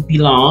choosing who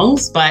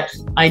belongs, but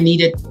I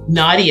needed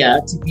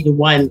Nadia to be the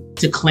one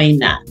to claim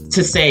that,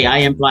 to say I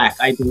am Black,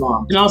 I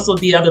belong. And also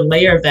the other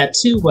layer of that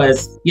too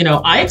was,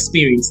 I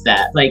experienced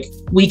that. Like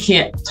we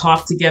can't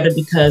talk together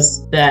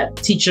because that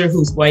teacher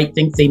who's white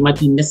thinks they might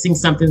be missing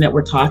something that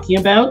we're talking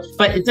about.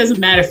 But it doesn't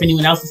matter if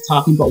anyone else is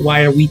talking, but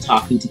why are we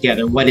talking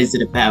together? What is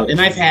it about?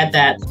 And I've had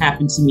that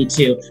happen to me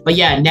too. But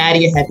yeah,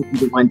 Nadia had to be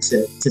the one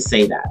to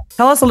say that.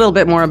 Tell us a little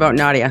bit more about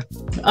Nadia.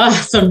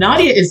 So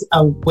Nadia is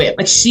a whip.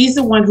 Like she's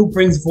the one who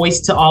brings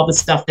voice to all the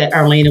stuff that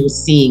Arlena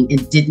was seeing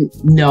and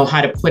didn't know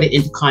how to put it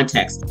into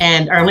context.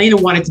 And Arlena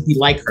wanted to be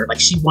like her. Like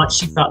she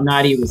felt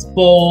Nadia was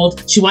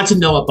bold. She wanted to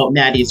know about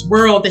Nadia's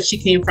world that she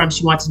came from.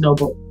 She wanted to know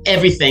about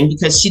everything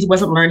because she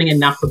wasn't learning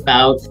enough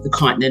about the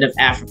continent of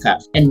Africa.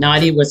 And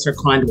Nadia was her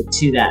conduit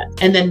to that.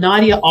 And then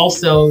Nadia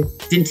also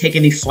didn't take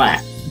any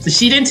slack. So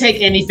she didn't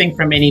take anything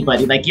from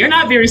anybody. Like, you're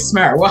not very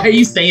smart. Why are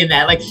you saying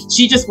that? Like,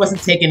 she just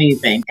wasn't taking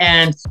anything.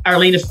 And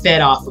Arlena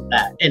fed off of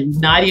that. And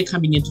Nadia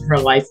coming into her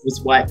life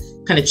was what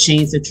kind of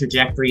changed the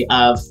trajectory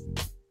of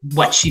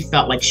what she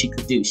felt like she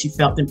could do. She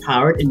felt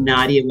empowered, and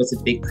Nadia was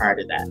a big part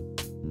of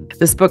that.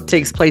 This book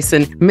takes place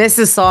in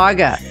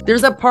Mississauga.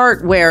 There's a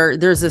part where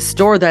there's a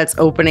store that's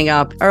opening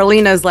up.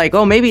 Arlena's like,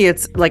 oh, maybe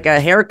it's like a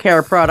hair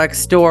care product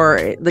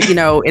store, you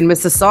know, in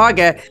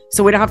Mississauga,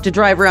 so we don't have to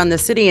drive around the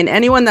city. And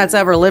anyone that's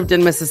ever lived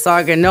in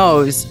Mississauga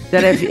knows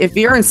that if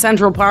you're in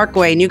Central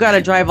Parkway and you got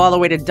to drive all the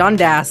way to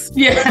Dundas,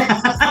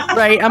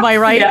 right? Am I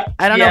right? Yeah.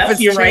 I don't know if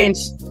it's changed.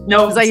 Right.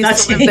 No, it's not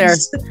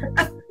changed.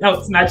 No,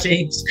 it's not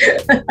changed.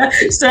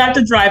 Still have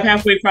to drive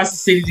halfway across the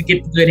city to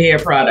get the good hair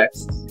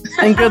products.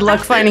 And good luck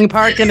finding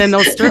parking in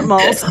those strip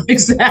malls.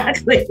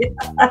 Exactly.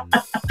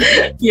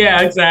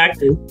 Yeah,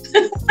 exactly.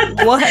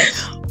 What?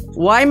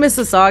 Why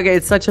Mississauga?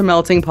 It's such a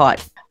melting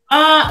pot.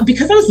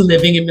 Because I was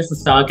living in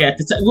Mississauga at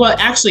the time. Well,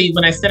 actually,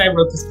 when I said I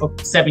wrote this book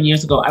 7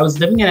 years ago, I was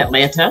living in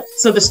Atlanta.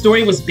 So the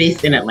story was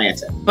based in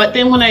Atlanta. But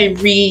then when I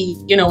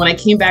when I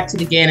came back to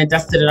it again and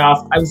dusted it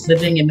off, I was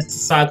living in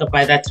Mississauga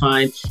by that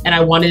time. And I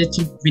wanted it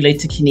to relate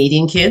to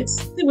Canadian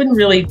kids. They wouldn't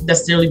really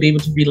necessarily be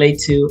able to relate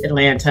to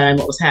Atlanta and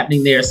what was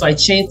happening there. So I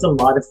changed a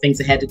lot of things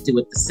that had to do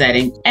with the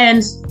setting.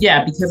 And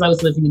yeah, because I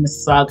was living in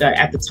Mississauga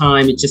at the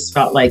time, it just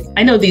felt like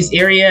I know these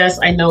areas.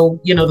 I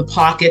know, the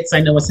pockets. I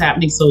know what's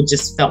happening. So it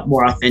just felt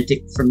more authentic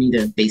for me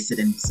to base it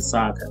in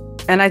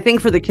Mississauga. And I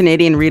think for the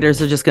Canadian readers,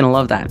 they're just going to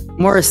love that.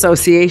 More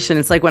association.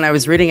 It's like when I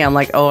was reading it, I'm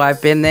like, oh,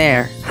 I've been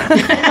there.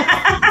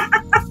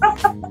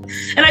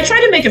 And I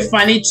try to make it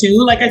funny too.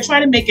 Like I try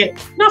to make it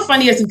not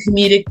funny as in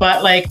comedic,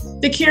 but like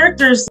the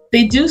characters,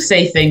 they do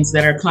say things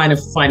that are kind of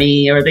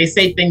funny, or they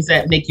say things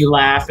that make you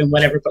laugh and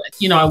whatever. But,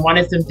 I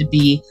wanted them to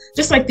be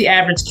just like the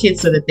average kid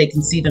so that they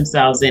can see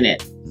themselves in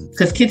it.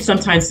 Because kids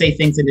sometimes say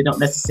things and they don't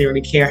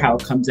necessarily care how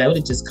it comes out.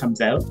 It just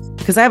comes out.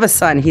 Because I have a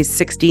son, he's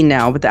 16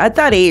 now, but at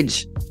that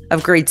age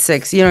of grade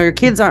 6, your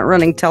kids aren't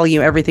running telling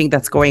you everything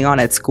that's going on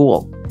at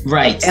school.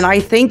 Right. And I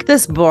think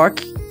this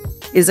book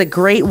is a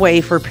great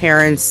way for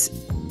parents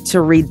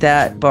to read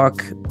that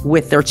book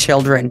with their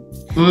children,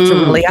 to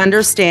really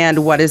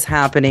understand what is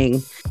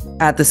happening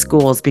at the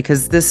schools,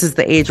 because this is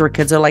the age where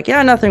kids are like,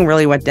 yeah, nothing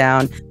really went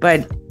down.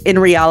 But in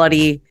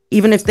reality,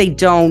 even if they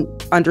don't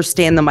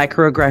understand the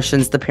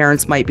microaggressions, the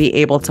parents might be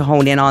able to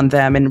hone in on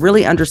them and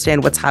really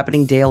understand what's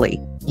happening daily.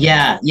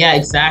 Yeah,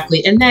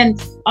 exactly. And then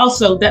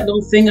also that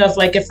little thing of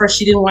like, at first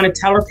she didn't want to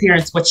tell her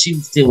parents what she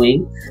was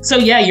doing. So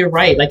yeah, you're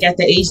right. Like at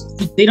the age,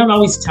 they don't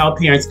always tell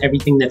parents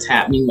everything that's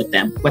happening with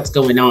them, what's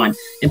going on,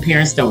 and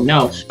parents don't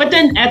know. But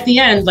then at the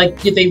end,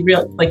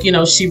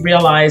 she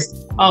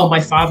realized, oh,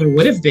 my father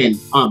would have been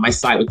on my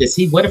side with this.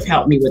 He would have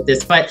helped me with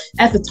this. But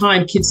at the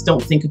time, kids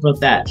don't think about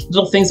that.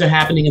 Little things are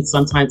happening and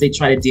sometimes they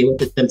try to deal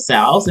with it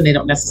themselves and they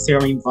don't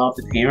necessarily involve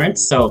the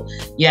parents. So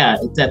yeah,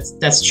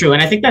 that's true.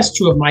 And I think that's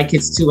true of my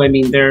kids too. I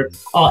mean, they're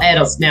all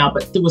adults now,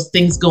 but there was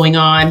things going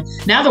on.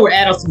 Now that we're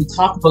adults and we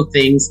talk about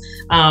things,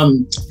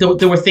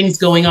 there were things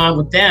going on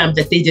with them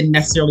that they didn't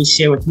necessarily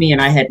share with me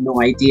and I had no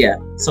idea.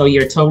 So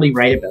you're totally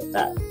right about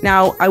that.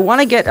 Now, I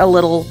want to get a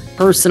little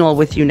personal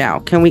with you now.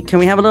 Can we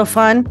have a little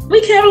fun?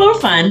 We can have a little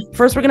fun.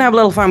 First, we're going to have a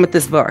little fun with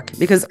this book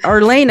because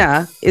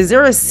Arlena, is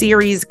there a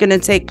series going to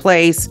take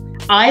place?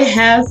 I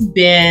have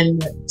been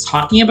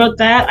talking about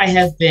that. I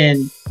have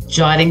been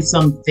jotting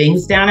some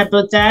things down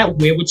about that.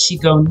 Where would she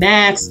go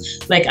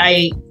next? Like,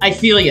 I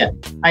feel you.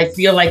 I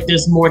feel like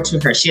there's more to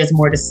her. She has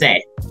more to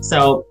say.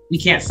 So we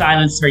can't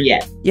silence her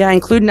yet. Yeah,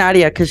 include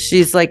Nadia because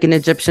she's like an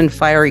Egyptian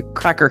fiery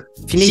cracker.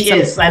 If you need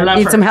I love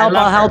her. Need some help,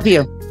 I'll help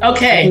you.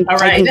 Okay, all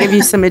right. I can give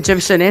you some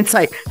Egyptian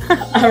insight.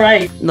 All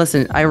right.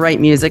 Listen, I write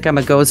music. I'm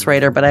a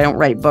ghostwriter, but I don't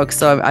write books.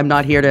 So I'm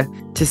not here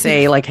to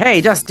say like, hey,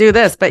 just do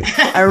this. But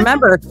I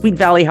remember Sweet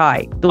Valley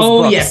High. Those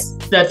books. Yes,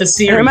 the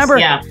series. I remember,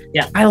 yeah.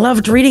 I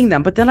loved reading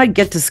them. But then I'd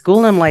get to school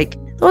and I'm like,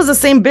 those are the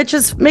same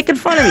bitches making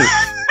fun of me.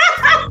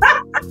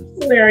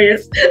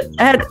 Hilarious.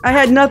 I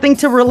had nothing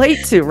to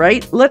relate to,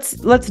 right? Let's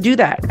do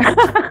that.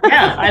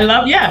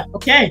 Yeah.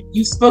 Okay.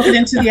 You've spoken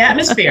into the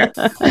atmosphere.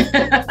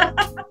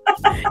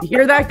 You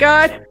hear that,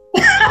 God?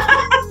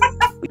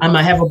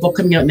 I have a book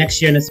coming out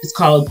next year and it's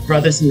called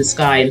Brothers in the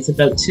Sky. And it's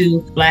about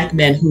two Black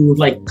men who were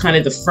like kind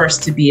of the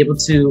first to be able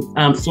to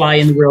fly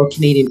in the Royal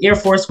Canadian Air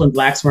Force when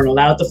Blacks weren't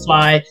allowed to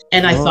fly.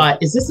 And I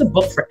thought, is this a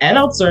book for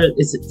adults or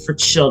is it for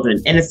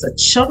children? And it's a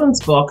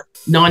children's book,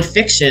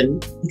 nonfiction,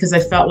 because I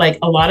felt like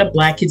a lot of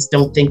Black kids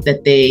don't think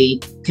that they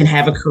can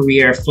have a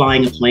career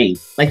flying a plane.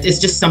 Like it's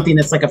just something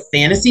that's like a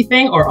fantasy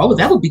thing or, oh,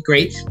 that would be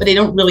great. But they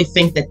don't really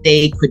think that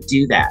they could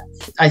do that.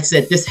 I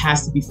said, this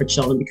has to be for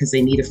children because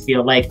they need to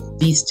feel like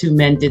these two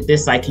men did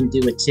this, I can do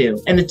it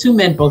too. And the two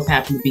men both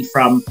happen to be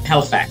from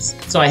Halifax.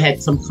 So I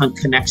had some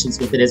connections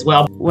with it as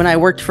well. When I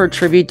worked for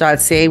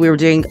Tribute.ca, we were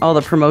doing all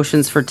the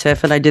promotions for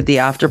TIFF and I did the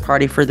after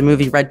party for the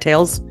movie Red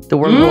Tails, the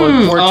World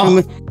War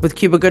II with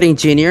Cuba Gooding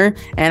Jr.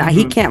 And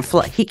he can't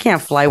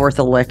fly worth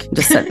a lick.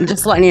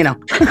 Just letting you know.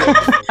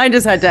 I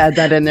just had to add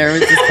that in there. It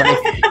was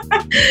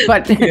just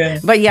funny.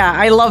 But yeah,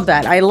 I love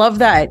that. I love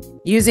that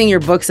using your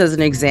books as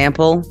an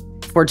example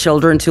for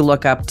children to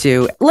look up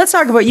to. Let's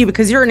talk about you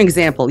because you're an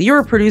example. You're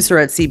a producer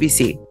at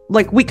CBC.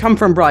 Like we come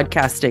from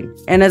broadcasting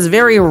and it's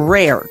very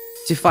rare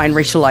to find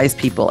racialized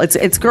people.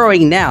 It's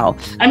growing now.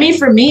 I mean,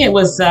 for me, it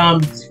was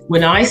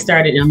when I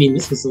started, I mean,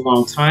 this was a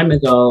long time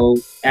ago.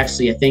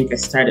 Actually, I think I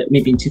started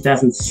maybe in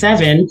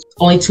 2007.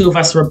 Only 2 of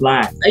us were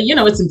Black.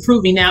 It's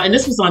improving now. And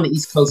this was on the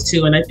East Coast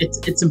too. And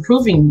it's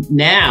improving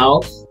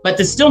now, but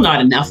there's still not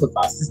enough of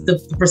us.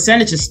 The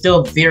percentage is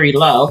still very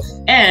low.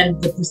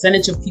 And the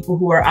percentage of people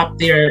who are up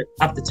there,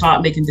 up the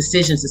top making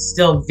decisions is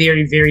still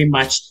very, very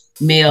much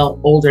male,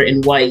 older,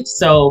 and white.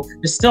 So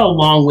there's still a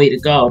long way to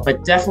go,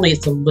 but definitely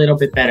it's a little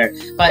bit better.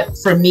 But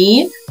for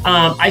me,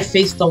 I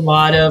faced a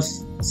lot of,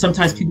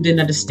 sometimes people didn't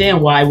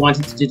understand why I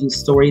wanted to do the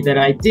story that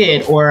I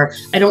did, or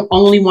I don't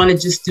only want to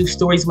just do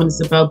stories when it's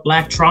about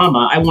Black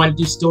trauma. I want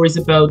to do stories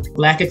about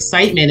Black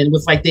excitement, and it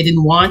was like they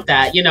didn't want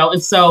that,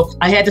 and so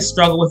I had to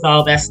struggle with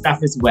all that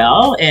stuff as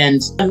well. And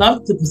I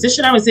loved the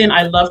position I was in.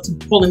 I loved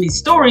to pull in these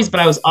stories, but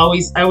I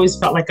always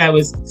felt like I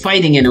was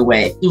fighting in a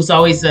way. It was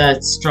always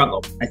a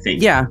struggle, I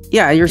think.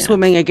 Yeah, you're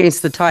swimming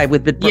against the tide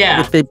with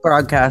big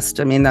broadcast.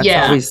 I mean, that's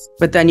always,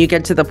 but then you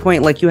get to the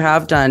point like you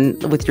have done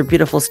with your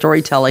beautiful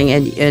storytelling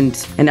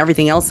and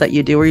everything else that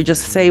you do, where you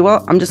just say,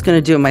 well, I'm just going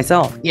to do it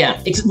myself. Yeah.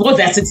 Well,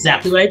 that's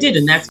exactly what I did.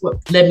 And that's what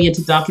led me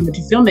into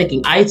documentary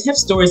filmmaking. I have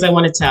stories I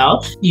want to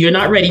tell. You're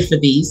not ready for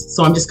these,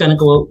 so I'm just going to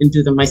go and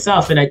do them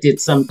myself. And I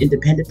did some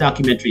independent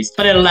documentaries,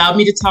 but it allowed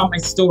me to tell my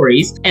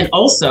stories. And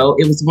also,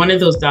 it was one of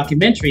those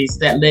documentaries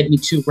that led me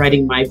to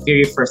writing my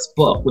very first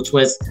book, which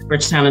was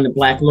Birchtown and the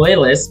Black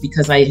Loyalists,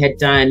 because I had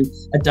done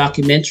a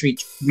documentary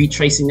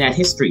retracing that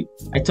history.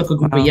 I took a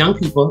group of young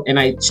people and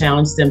I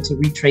challenged them to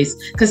retrace,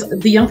 because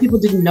the young people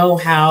didn't know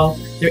how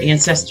their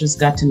ancestors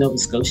got to Nova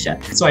Scotia.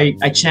 So I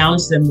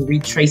challenged them to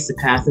retrace the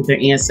path of their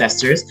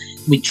ancestors.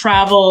 We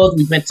traveled,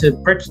 we went to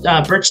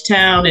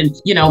Birchtown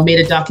and, made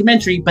a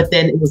documentary, but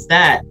then it was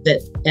that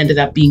ended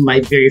up being my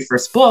very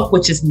first book,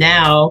 which is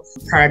now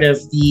part of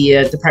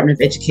the Department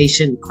of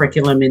Education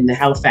curriculum in the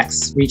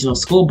Halifax Regional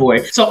School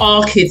Board. So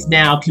all kids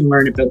now can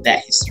learn about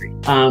that history.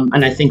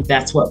 And I think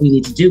that's what we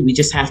need to do. We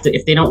just have to,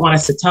 if they don't want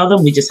us to tell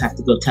them, we just have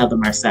to go tell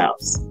them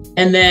ourselves.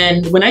 And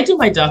then when I do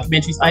my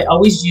documentaries, I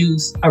always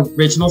use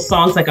original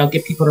songs. Like I'll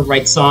get people to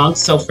write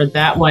songs. So for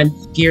that one,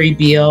 Gary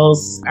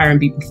Beals,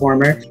 R&B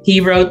performer,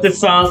 he wrote the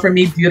song for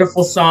me,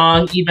 beautiful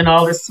song. Even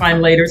all this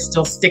time later,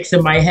 still sticks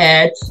in my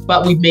head.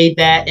 But we made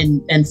that,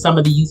 and some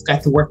of the youth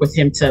got to work with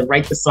him to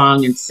write the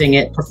song and sing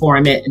it,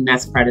 perform it, and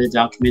that's part of the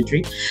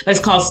documentary. But it's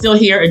called Still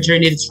Here, A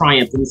Journey to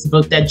Triumph. And it's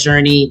about that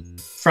journey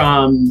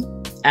from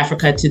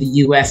Africa to the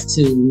US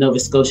to Nova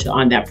Scotia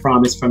on that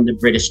promise from the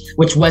British,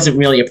 which wasn't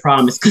really a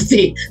promise because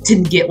they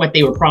didn't get what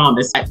they were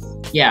promised.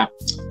 Yeah.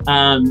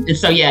 And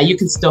so, you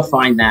can still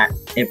find that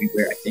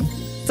everywhere, I think.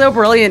 So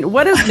brilliant.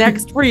 What is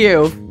next for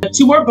you?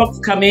 2 more books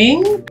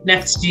coming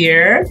next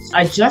year.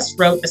 I just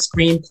wrote a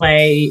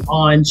screenplay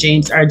on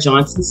James R.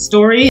 Johnson's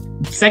story,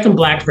 second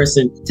Black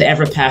person to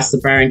ever pass the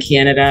bar in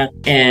Canada.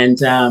 And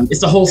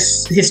it's a whole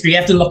history. You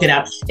have to look it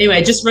up. Anyway,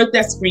 I just wrote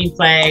that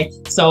screenplay.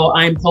 So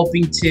I'm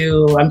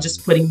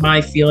just putting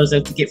my feelers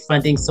out to get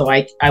funding. So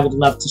I would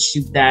love to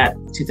shoot that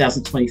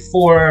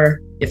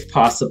 2024. If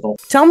possible.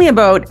 Tell me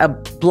about a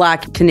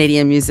Black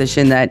Canadian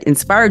musician that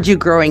inspired you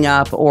growing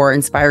up or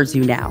inspires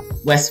you now.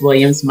 Wes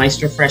Williams,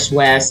 Maestro Fresh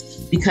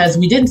West, because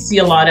we didn't see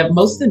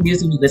most of the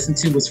music we listened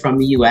to was from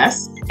the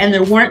US. And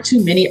there weren't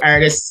too many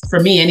artists, for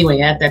me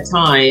anyway, at that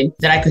time,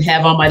 that I could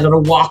have on my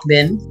little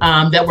Walkman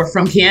that were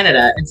from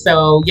Canada. And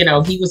so,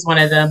 he was one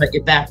of them, like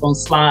Your Backbone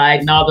Slide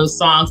and all those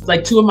songs.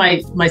 Like 2 of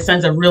my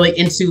sons are really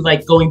into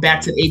like going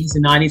back to the 80s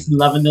and 90s and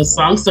loving those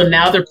songs. So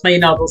now they're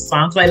playing all those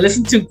songs I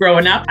listened to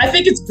growing up. I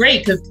think it's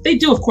great because they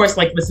do, of course,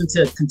 like listen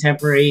to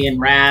contemporary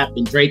and rap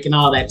and Drake and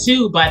all that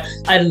too. But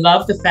I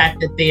love the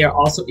fact that they are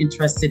also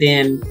interested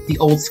in the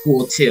old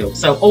school too.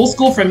 So old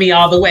school for me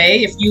all the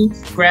way. If you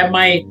grab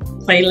my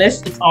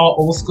playlist, it's all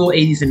old school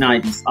 80s and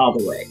 90s all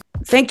the way.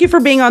 Thank you for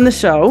being on the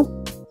show.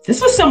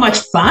 This was so much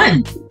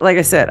fun. Like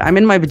I said, I'm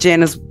in my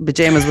pajamas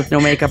with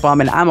no makeup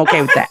on, and I'm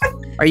okay with that.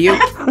 Are you?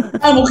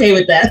 I'm okay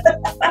with that.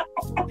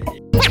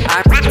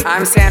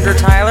 I'm Sandra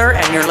Tyler,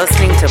 and you're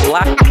listening to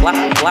Black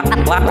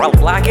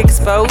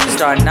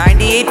Exposed on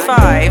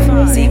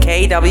 98.5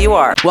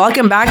 CKWR.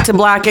 Welcome back to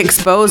Black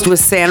Exposed with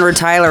Sandra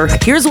Tyler.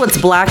 Here's what's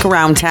black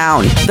around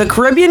town. The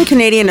Caribbean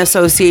Canadian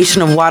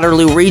Association of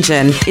Waterloo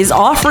Region is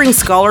offering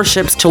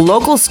scholarships to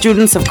local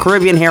students of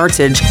Caribbean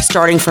heritage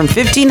starting from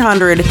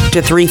 $1,500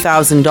 to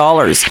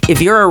 $3,000.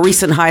 If you're a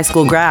recent high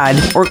school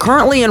grad or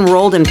currently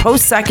enrolled in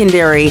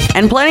post-secondary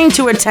and planning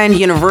to attend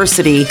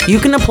university, you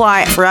can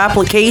apply for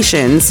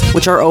applications,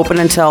 which are open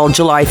until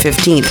July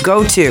 15th.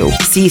 Go to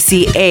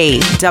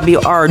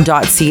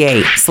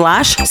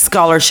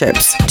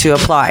ccawr.ca/scholarships to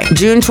apply.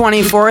 June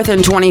 24th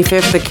and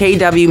 25th, the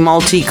KW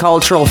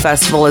Multicultural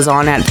Festival is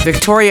on at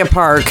Victoria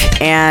Park.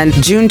 And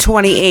June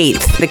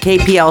 28th, the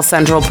KPL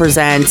Central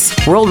presents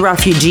World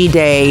Refugee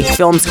Day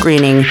film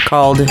screening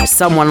called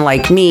Someone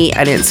Like Me,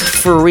 and it's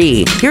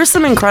free. Here's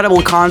some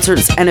incredible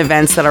concerts and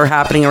events that are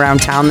happening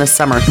around town this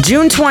summer.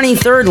 June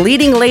 23rd,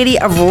 leading lady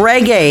of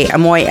reggae,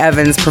 Amoy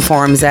Evans,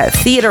 performs at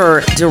Theater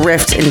for De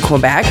Rift in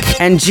Quebec.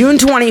 And June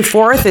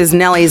 24th is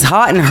Nelly's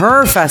Hot and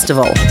Her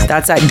Festival.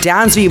 That's at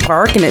Downsview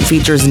Park, and it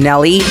features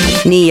Nelly,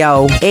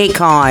 Neo,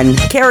 Akon,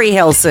 Carrie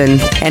Hilson,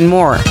 and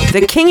more.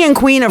 The King and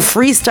Queen of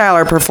Freestyle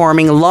are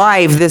performing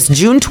live this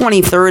June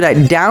 23rd at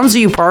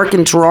Downsview Park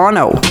in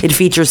Toronto. It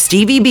features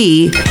Stevie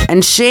B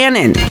and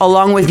Shannon,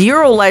 along with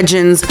Euro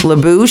legends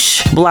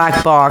LaBouche,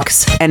 Black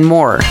Box, and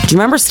more. Do you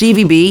remember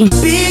Stevie B?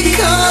 Because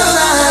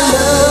I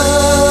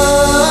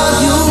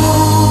love you.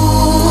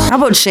 How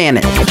about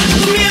Shannon?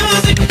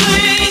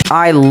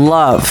 I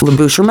love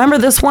LaBouche. Remember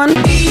this one?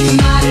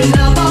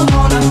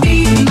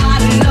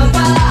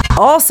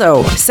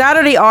 Also,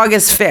 Saturday,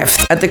 August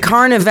 5th, at the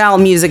Carnival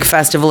Music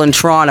Festival in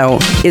Toronto,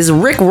 is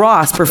Rick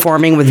Ross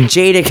performing with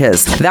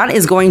Jadakiss. That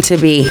is going to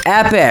be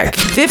epic.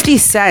 50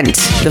 Cent,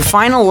 the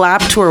final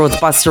lap tour with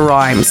Busta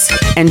Rhymes,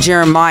 and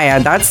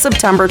Jeremiah. That's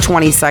September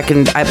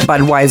 22nd at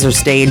Budweiser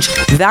Stage.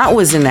 That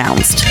was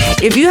announced.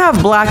 If you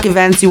have black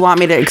events you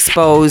want me to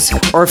expose,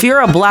 or if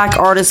you're a black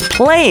artist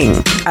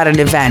playing at an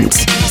event,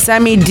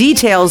 send me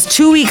details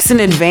 2 weeks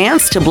in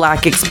advance to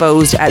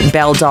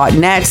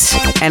blackexposed@bell.net,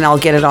 and I'll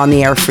get it on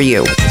the air for you.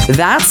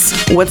 That's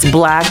what's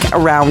black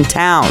around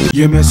town.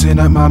 You're messing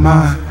up my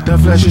mind. The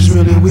flesh is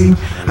really weak.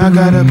 I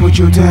gotta put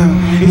you down.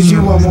 It's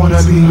you I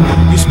wanna be.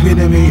 You're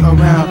spinning me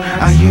around.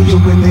 I hear you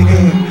in the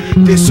air.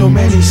 There's so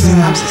many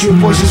sounds. Your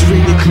voice is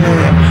really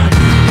clear.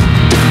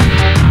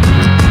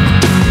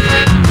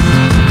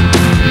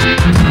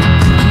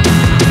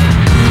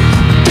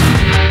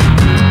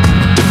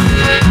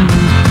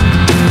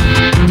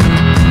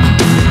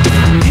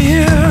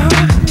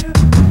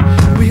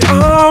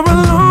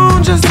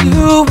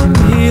 You and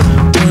me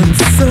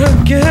once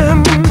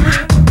again.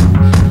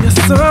 You're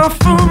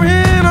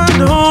suffering, I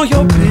know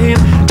your pain.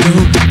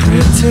 Don't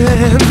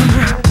pretend,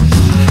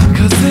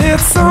 'cause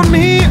it's on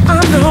me. I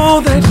know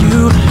that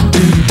you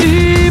do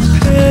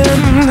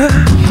depend,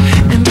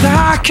 and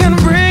I can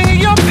bring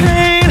your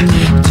pain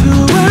to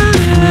an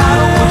end. I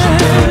don't want you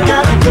to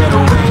gotta get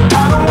away. I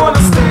don't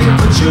wanna stay,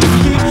 but you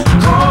keep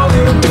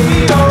calling me.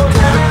 Oh,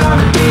 damn it, I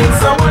need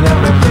someone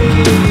else to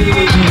please.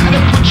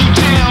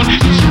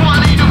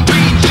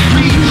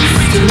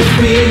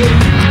 Be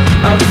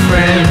a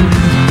friend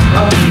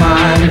of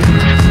mine.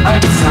 A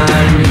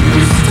time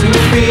used to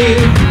be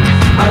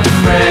a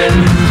friend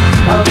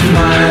of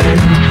mine.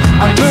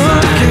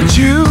 Look at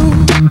you.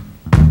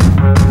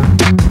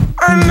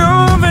 I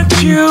know that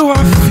you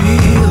are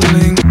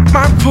feeling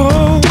my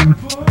pull.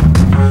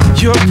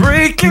 You're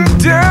breaking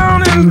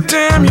down and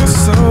damn, you're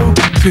so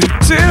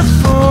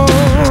pitiful.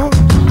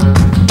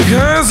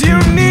 'Cause you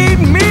need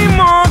me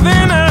more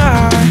than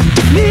I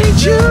need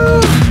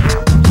you.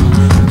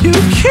 You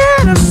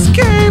can't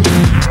escape,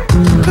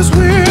 'cause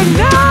we're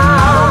now. I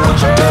don't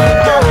want you to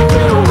gotta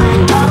get away.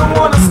 I don't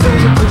wanna stay,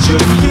 but you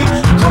keep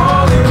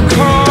calling me.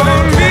 I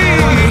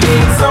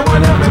need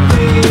someone else to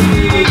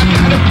please.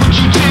 Gotta put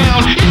you down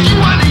if you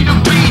want me to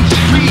reach.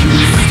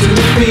 Used to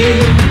be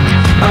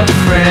a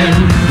friend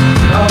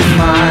of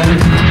mine.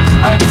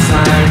 A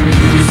time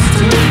used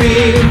to be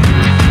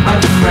a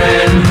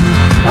friend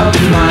of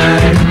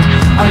mine.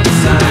 A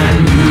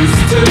time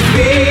used to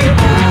be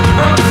a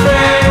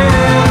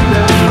friend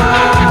of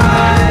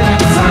mine.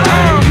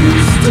 Time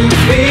used to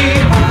be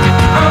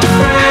a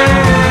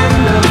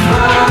friend of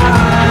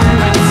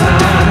mine.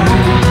 Time.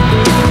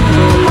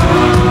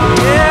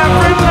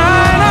 Every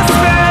night I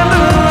spend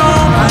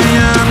alone, I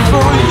am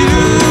for you.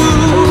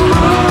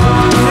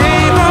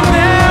 Gave up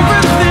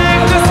everything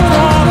just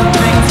for the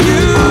things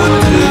you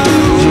do.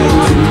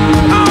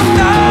 Oh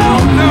no,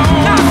 no,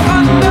 not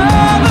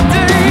another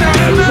day,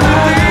 another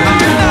day.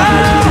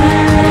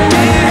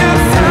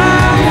 It's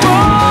time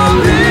for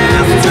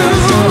this too.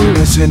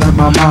 Messing up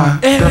my mind.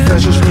 The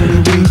flesh is really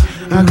weak.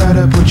 I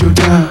gotta put you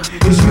down.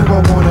 It's you I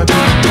wanna be.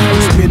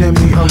 Spinning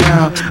me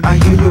around. I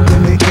hear you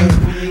in the air.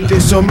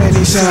 There's so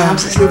many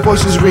sounds. Your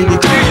voice is really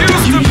clear.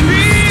 You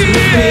used to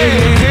be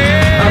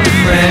a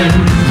friend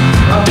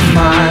of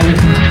mine.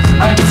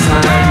 A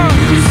time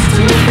used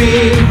to be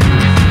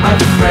a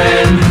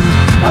friend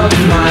of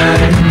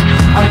mine.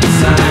 A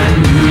time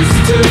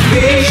used to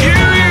be a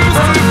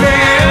friend of mine.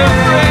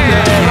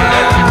 A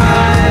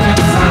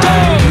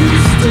time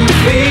used to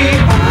be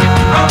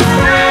a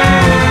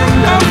friend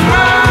of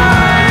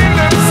mine. A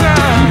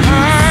time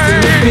used to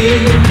be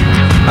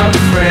a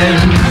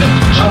friend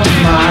of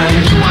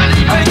mine.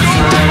 A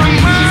time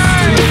used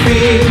to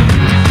be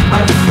a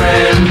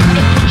friend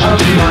of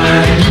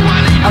mine.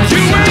 A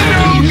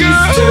time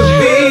used to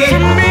be a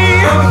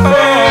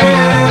friend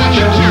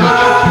of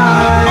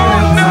mine. A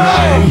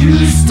time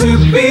used to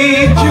be a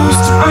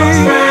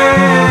friend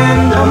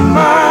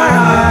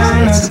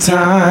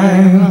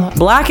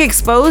Black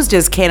Exposed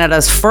is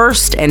Canada's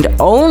first and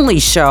only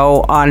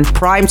show on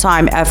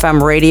primetime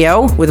FM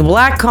radio with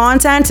black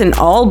content and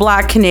all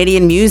black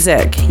Canadian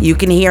music. You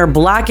can hear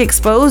Black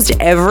Exposed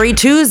every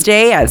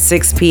Tuesday at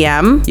 6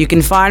 p.m. You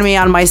can find me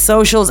on my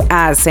socials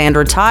at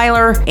Sandra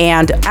Tyler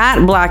and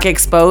at Black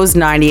Exposed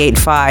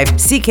 98.5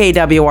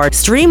 CKWR.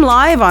 Stream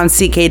live on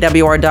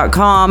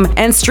CKWR.com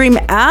and stream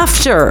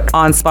after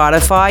on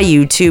Spotify,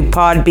 YouTube,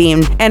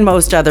 Podbean, and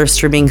most other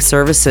streaming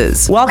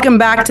services. Welcome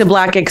back to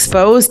Black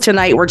Exposed.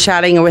 Tonight we're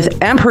chatting with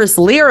Empress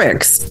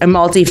Lyrics, a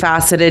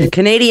multifaceted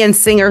Canadian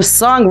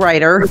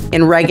singer-songwriter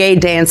in reggae,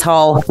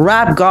 dancehall,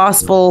 rap,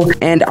 gospel,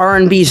 and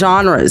R&B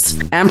genres.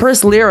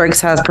 Empress Lyrics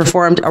has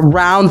performed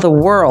around the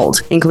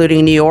world,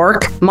 including New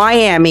York,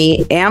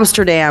 Miami,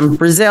 Amsterdam,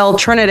 Brazil,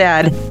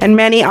 Trinidad, and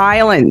many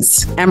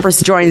islands.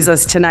 Empress joins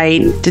us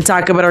tonight to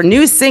talk about her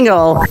new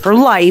single, her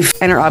life,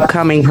 and her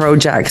upcoming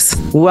projects.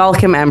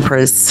 Welcome,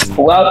 Empress.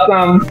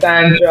 Welcome,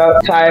 Sandra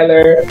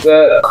Tyler,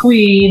 the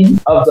queen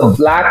of the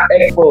Black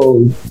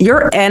Exposed.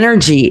 Your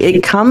energy,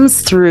 it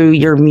comes through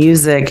your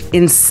music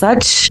in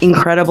such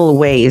incredible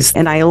ways.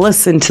 And I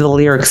listen to the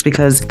lyrics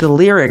because the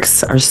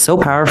lyrics are so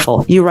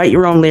powerful. You write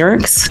your own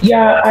lyrics?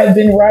 Yeah, I've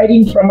been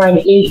writing from I'm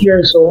 8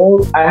 years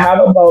old. I have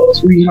about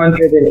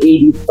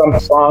 380 some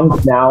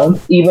songs now.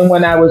 Even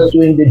when I was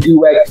doing the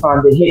duets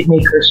on the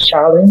Hitmakers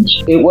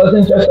Challenge, it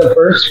wasn't just a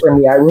verse for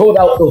me. I wrote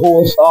out the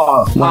whole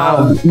song.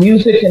 Wow.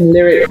 Music and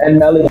lyric and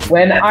melody.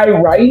 When I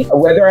write,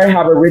 whether I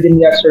have a rhythm,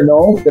 yes or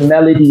no, the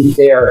melody's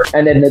there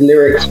and then the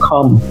lyrics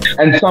come.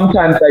 And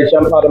sometimes I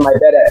jump out of my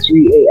bed at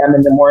 3 a.m.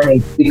 in the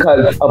morning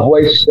because a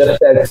voice just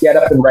says, get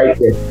up and write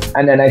this.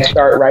 And then I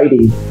start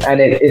writing. And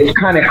it's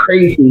kind of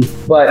crazy,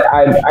 but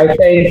I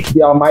thank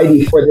the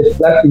Almighty for this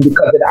blessing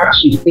because it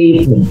actually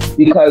saved me.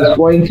 Because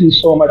going through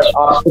so much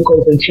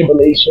obstacles and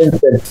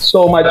tribulations and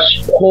so much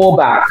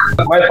pullback.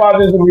 My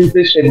father's a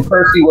musician,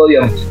 Percy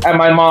Williams, and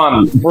my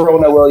mom,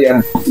 Verona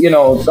Williams. You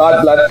know,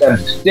 God bless them.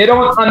 They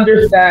don't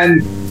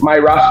understand my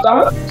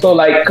Rasta, so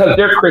like, because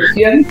they're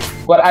Christian,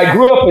 but I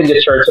grew up in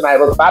the church and I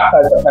was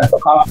baptized at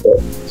Pentecostal.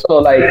 So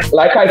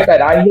like I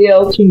said, I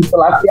hail King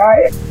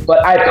Selassie,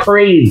 but I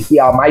praise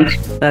the Almighty.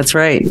 That's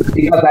right.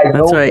 Because I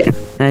know. That's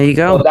right. There you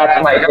go. So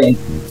that's my thing.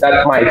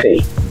 That's my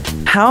thing.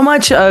 How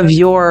much of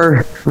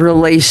your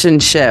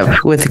relationship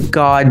with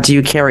God do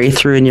you carry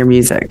through in your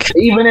music?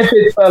 Even if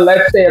it's,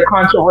 let's say, a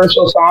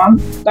controversial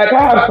song, like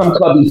I have some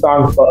clubby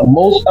songs, but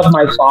most of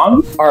my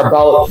songs are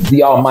about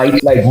the Almighty.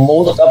 Like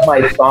most of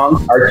my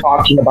songs are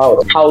talking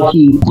about how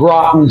He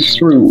brought me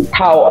through,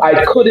 how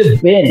I could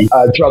have been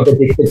a drug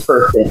addicted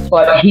person,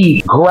 but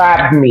He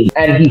grabbed me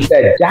and He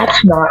said,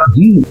 that's not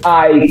you.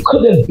 I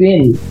could have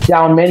been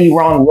down many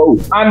wrong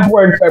roads. I'm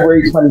born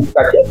February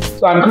 22nd,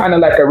 so I'm kind of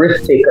like a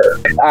risk taker.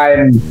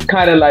 I'm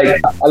kind of like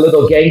a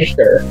little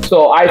gangster.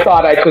 So I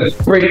thought I could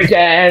break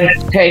dance,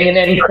 hang in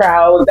any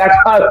crowd. That's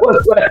how it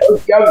was when I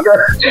was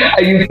younger. I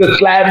used to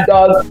slam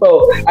dogs.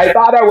 So I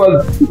thought I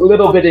was a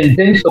little bit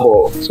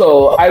invincible.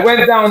 So I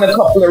went down a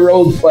couple of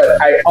roads,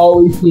 but I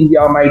always see the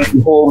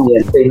Almighty hold me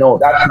and say, no,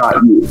 that's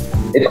not you.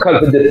 It's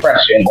because of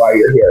depression while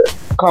you're here.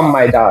 Come,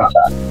 my daughter.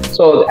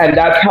 So, and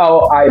that's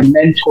how I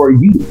mentor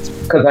you,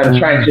 because I'm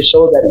trying to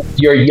show that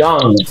you're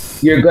young.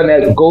 You're going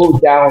to go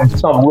down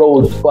some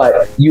roads,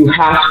 but you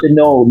have to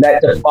know,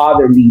 let the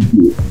Father lead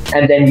you.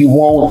 And then you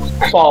won't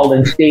fall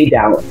and stay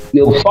down.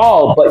 You'll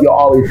fall, but you'll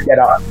always get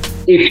up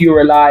if you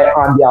rely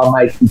on the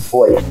Almighty's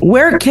voice.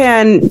 Where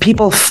can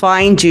people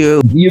find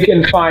you? You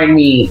can find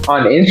me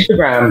on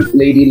Instagram,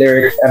 Lady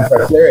Lyrics,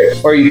 Empress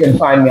Lyrics, or you can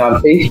find me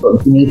on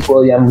Facebook, Denise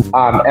Williams,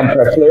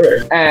 Empress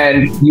Lyrics.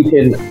 And you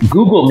can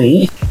Google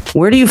me.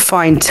 Where do you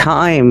find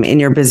time in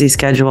your busy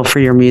schedule for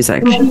your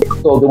music?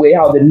 So the way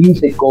how the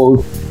music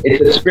goes,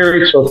 it's a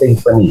spiritual thing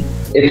for me.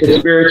 It's a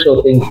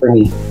spiritual thing for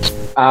me.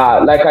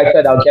 Like I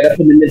said, I'll get up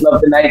in the middle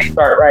of the night,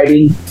 start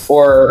writing,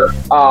 or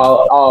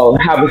I'll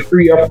have a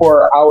 3 or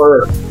 4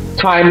 hour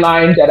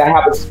timeline that I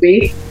have a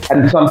space,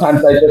 and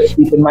sometimes I just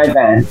sleep in my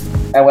van.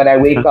 And when I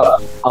wake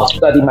up, I'll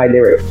study my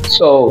lyrics.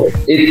 So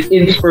it's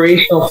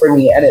inspirational for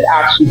me, and it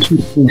actually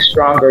keeps me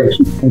stronger and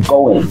keeps me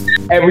going.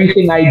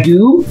 Everything I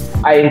do,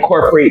 I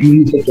incorporate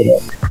music in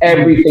it.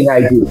 Everything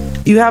I do.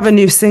 You have a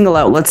new single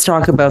out. Let's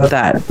talk about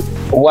that.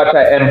 What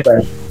I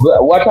Empress.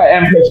 What I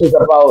Empress is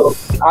about,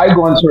 I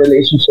go into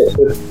relationships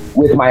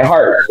with my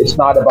heart. It's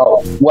not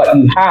about what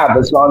you have,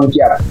 as long as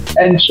you have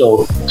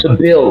potential to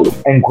build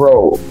and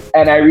grow.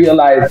 And I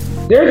realize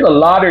there's a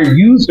lot of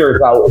users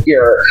out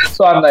here.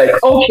 So I'm like,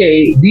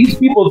 okay, these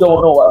people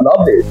don't know what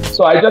love is.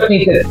 So I just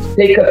need to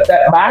take a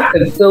step back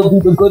and still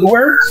do the good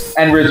work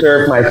and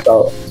reserve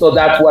myself. So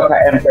that's what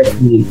I Empress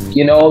means.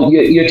 You know,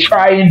 you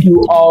try and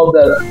do all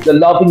the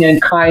loving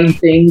and kind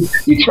things.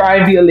 You try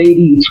and be a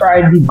lady. You try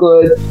and be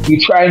good. You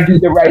try and do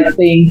the right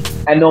thing.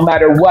 And no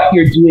matter what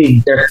you're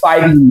doing, they're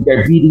fighting you.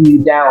 They're beating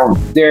you down.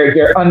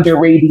 They're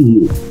underrating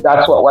you.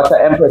 That's what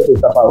the Empress is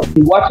about.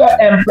 What the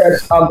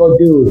Empress I go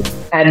do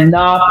and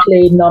not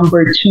play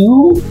number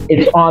 2 2,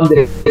 it's on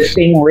the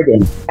same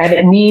rhythm. And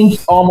it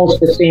means almost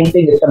the same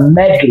thing. It's a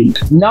medley.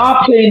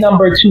 Not play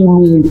number 2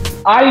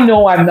 means I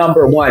know I'm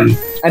number 1.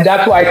 And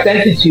that's why I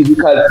sent it to you,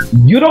 because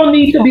you don't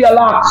need to be wear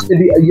locks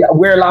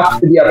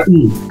to be a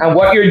queen. And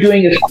what you're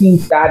doing is queen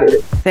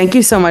status. Thank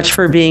you so much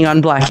for being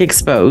on Black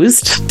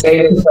Exposed.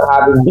 Thank you for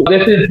having me.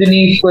 This is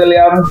Denise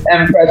Williams,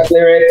 Empress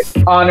Lyrics.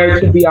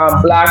 Honored to be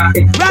on Black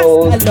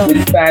Exposed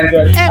with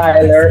Sandra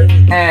Tyler.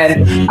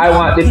 And I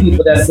want the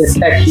people that to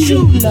text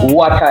you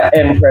what a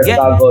Empress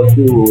I go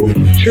do.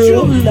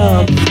 True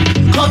love.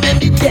 Come and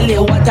me tell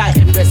you what I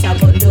Empress I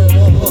go do.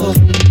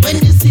 When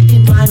you see the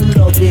man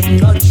loving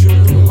not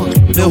true,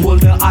 the whole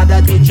the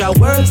other did your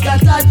works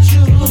that are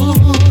true.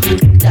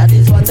 That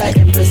is what I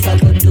Empress I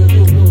go do.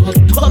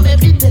 Come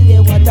and me tell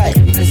you what I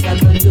Empress I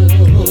go do.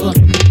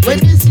 When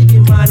you see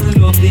the man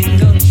loving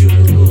not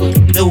true,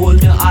 the whole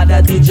the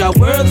other did your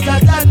works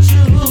that are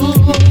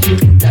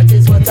true. That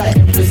is what I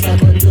Empress I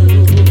go do.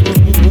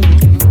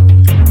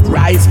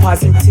 Rise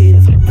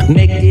positive,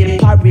 make the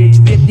porridge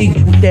with the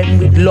youth them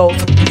with love.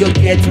 You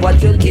get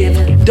what you give.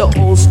 The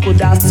house could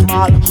have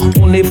small,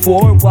 only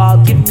 4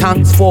 walls. Give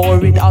thanks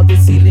for it. All the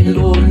ceiling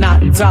low,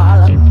 not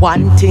tall.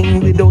 One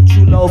thing without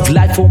true love,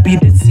 life won't be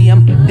the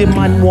same. The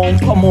man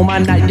won't come home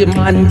and night the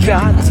man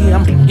can't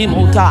tame him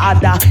out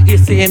of other. He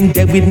say him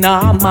dead with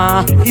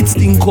Nama. It's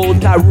think out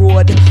the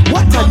road.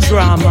 What a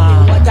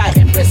drama. What I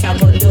Empress I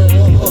go do.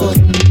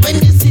 When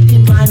you see the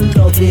man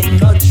loving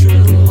not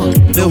true,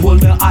 the whole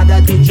the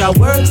other did your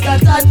works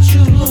that are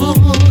true.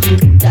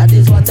 That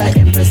is what I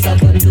Empress I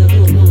go do.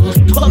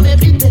 Come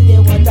and me tell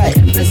you what I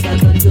Empress I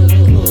go do.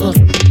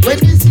 When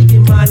you see the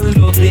man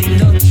loving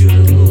not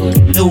true,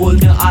 the whole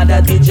the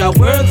other did your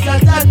works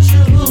that are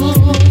true.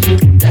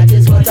 That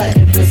is what I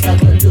Empress I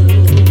go do.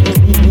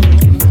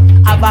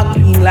 Have a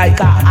queen like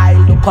a eye,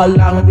 look a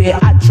long way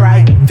I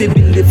try to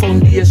build the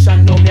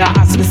foundation, now me I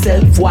ask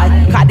myself why.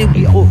 Cause the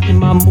way out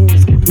him a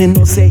move, me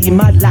no say him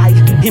a lie.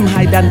 Him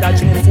hide and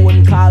dodge me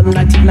phone call,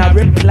 not him a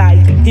reply.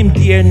 Him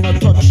dare not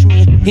touch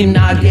me, him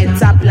not get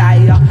supply.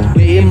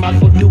 Where him a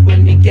go do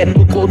when me get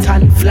book out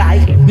and fly.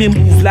 Me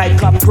move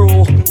like a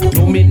pro,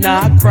 no me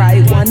not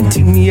cry. One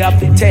thing me have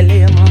to tell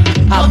him,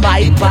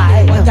 bye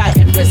bye. What I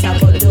Empress I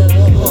go do.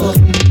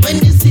 When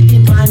you see the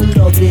man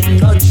loving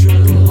not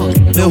true,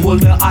 the whole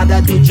the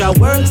other did your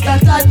works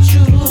that are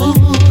true.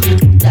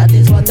 That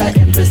is what I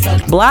Empress I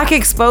go do. Black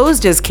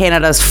Exposed is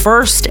Canada's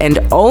first and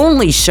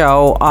only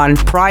show on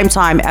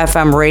primetime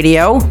FM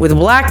radio with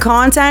black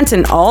content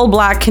and all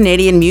black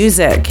Canadian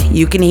music.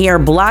 You can hear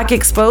Black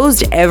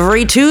Exposed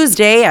every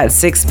Tuesday at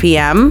 6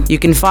 p.m. You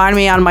can find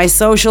me on my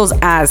socials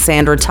at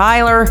Sandra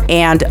Tyler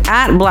and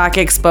at Black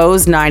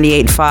Exposed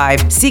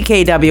 98.5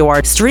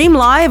 CKWR. Stream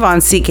live on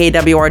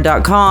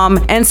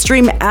CKWR.com and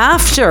stream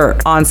after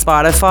on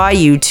Spotify,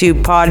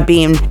 YouTube,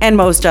 Podbean, and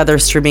most other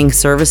streaming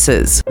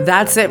services.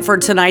 That's it for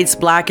tonight's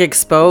Black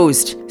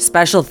Exposed.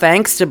 Special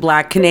thanks to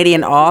Black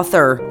Canadian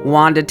author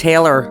Wanda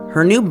Taylor.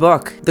 Her new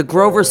book, The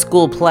Grover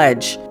School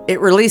Pledge. It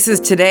releases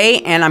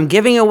today and I'm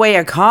giving away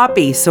a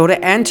copy, so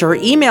to enter,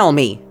 email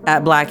me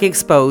at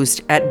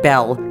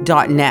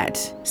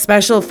blackexposed@bell.net.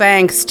 Special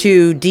thanks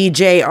to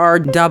DJ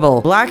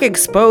Duble, Black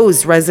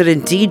Exposed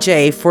resident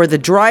DJ, for the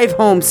Drive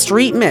Home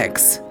Street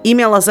Mix.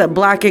 Email us at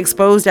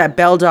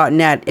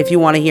blackexposed@bell.net if you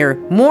want to hear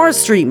more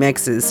street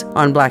mixes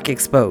on Black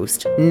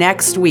Exposed.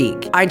 Next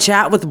week, I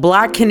chat with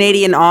Black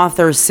Canadian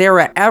author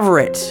Sarah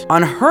Everett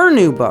on her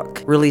new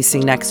book,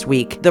 releasing next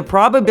week, The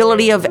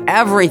Probability of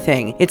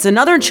Everything. It's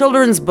another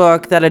children's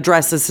book that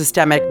addresses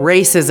systemic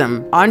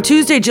racism. On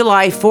Tuesday,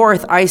 July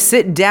 4th, I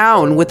sit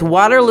down with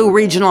Waterloo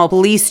Regional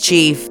Police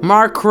Chief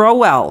Mark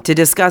Crowell to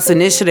discuss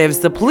initiatives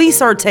the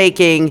police are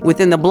taking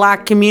within the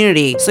Black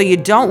community, so you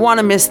don't want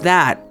to miss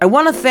that. I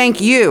want to thank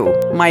you,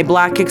 my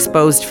Black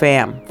Exposed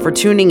fam, for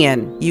tuning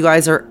in. You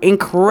guys are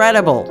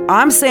incredible.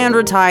 I'm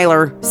Sandra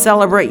Tyler.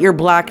 Celebrate your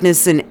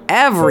blackness in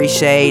every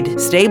shade.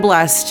 Stay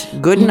blessed.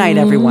 Good night,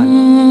 everyone.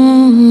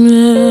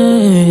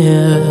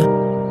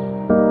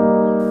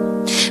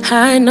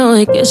 I know,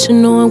 I guess you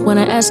know it when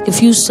I ask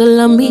if you still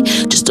love me.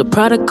 Just a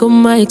product of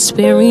my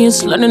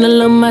experience, learning to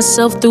love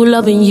myself through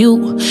loving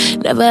you.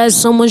 Never had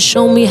someone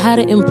show me how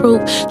to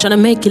improve. Trying to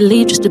make you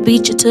leave just to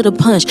beat you to the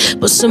punch,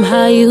 but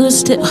somehow you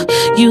still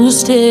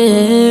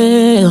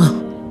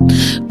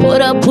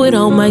put up with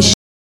all my shit.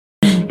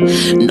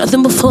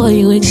 Nothing before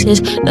you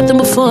exist, nothing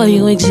before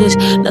you exist,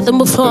 nothing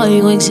before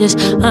you exist.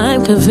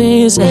 I'm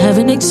convinced that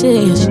heaven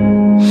exists,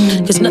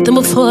 'cause nothing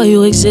before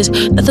you exists,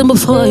 nothing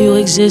before you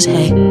exist,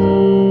 hey.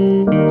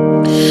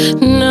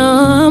 No,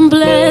 I'm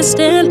blessed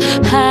and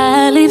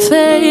highly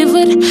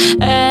favored,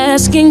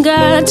 asking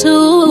God to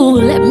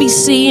let me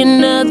see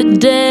another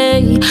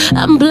day.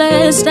 I'm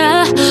blessed,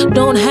 I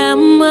don't have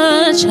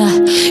much,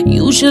 I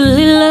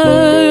usually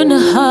learn the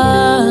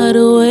hard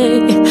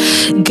way.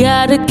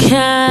 Gotta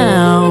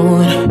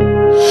count,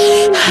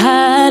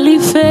 highly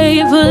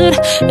favored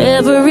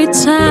every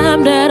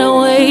time that I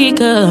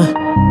wake up.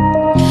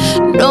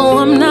 No,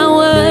 I'm not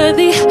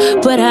worthy,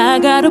 but I I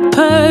got a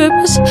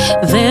purpose.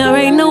 There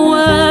ain't no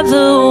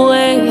other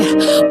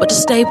way but to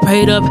stay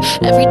prayed up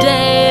every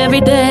day, every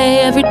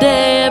day, every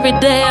day, every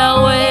day. I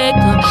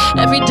wake up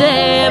every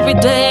day, every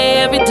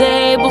day, every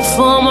day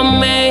before my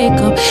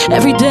makeup.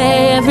 Every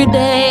day, every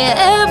day,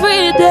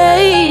 every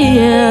day,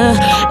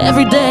 yeah.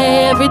 Every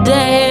day, every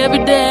day,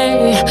 every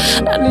day.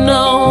 I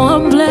know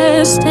I'm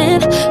blessed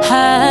and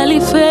highly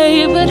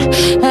favored,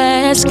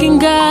 asking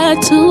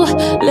God to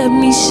let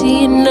me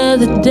see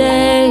another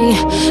day.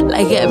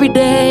 Like every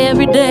day,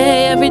 every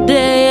day, every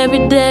day,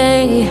 every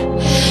day.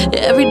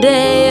 Every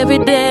day, every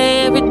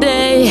day, every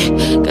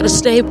day. Gotta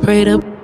stay prayed up.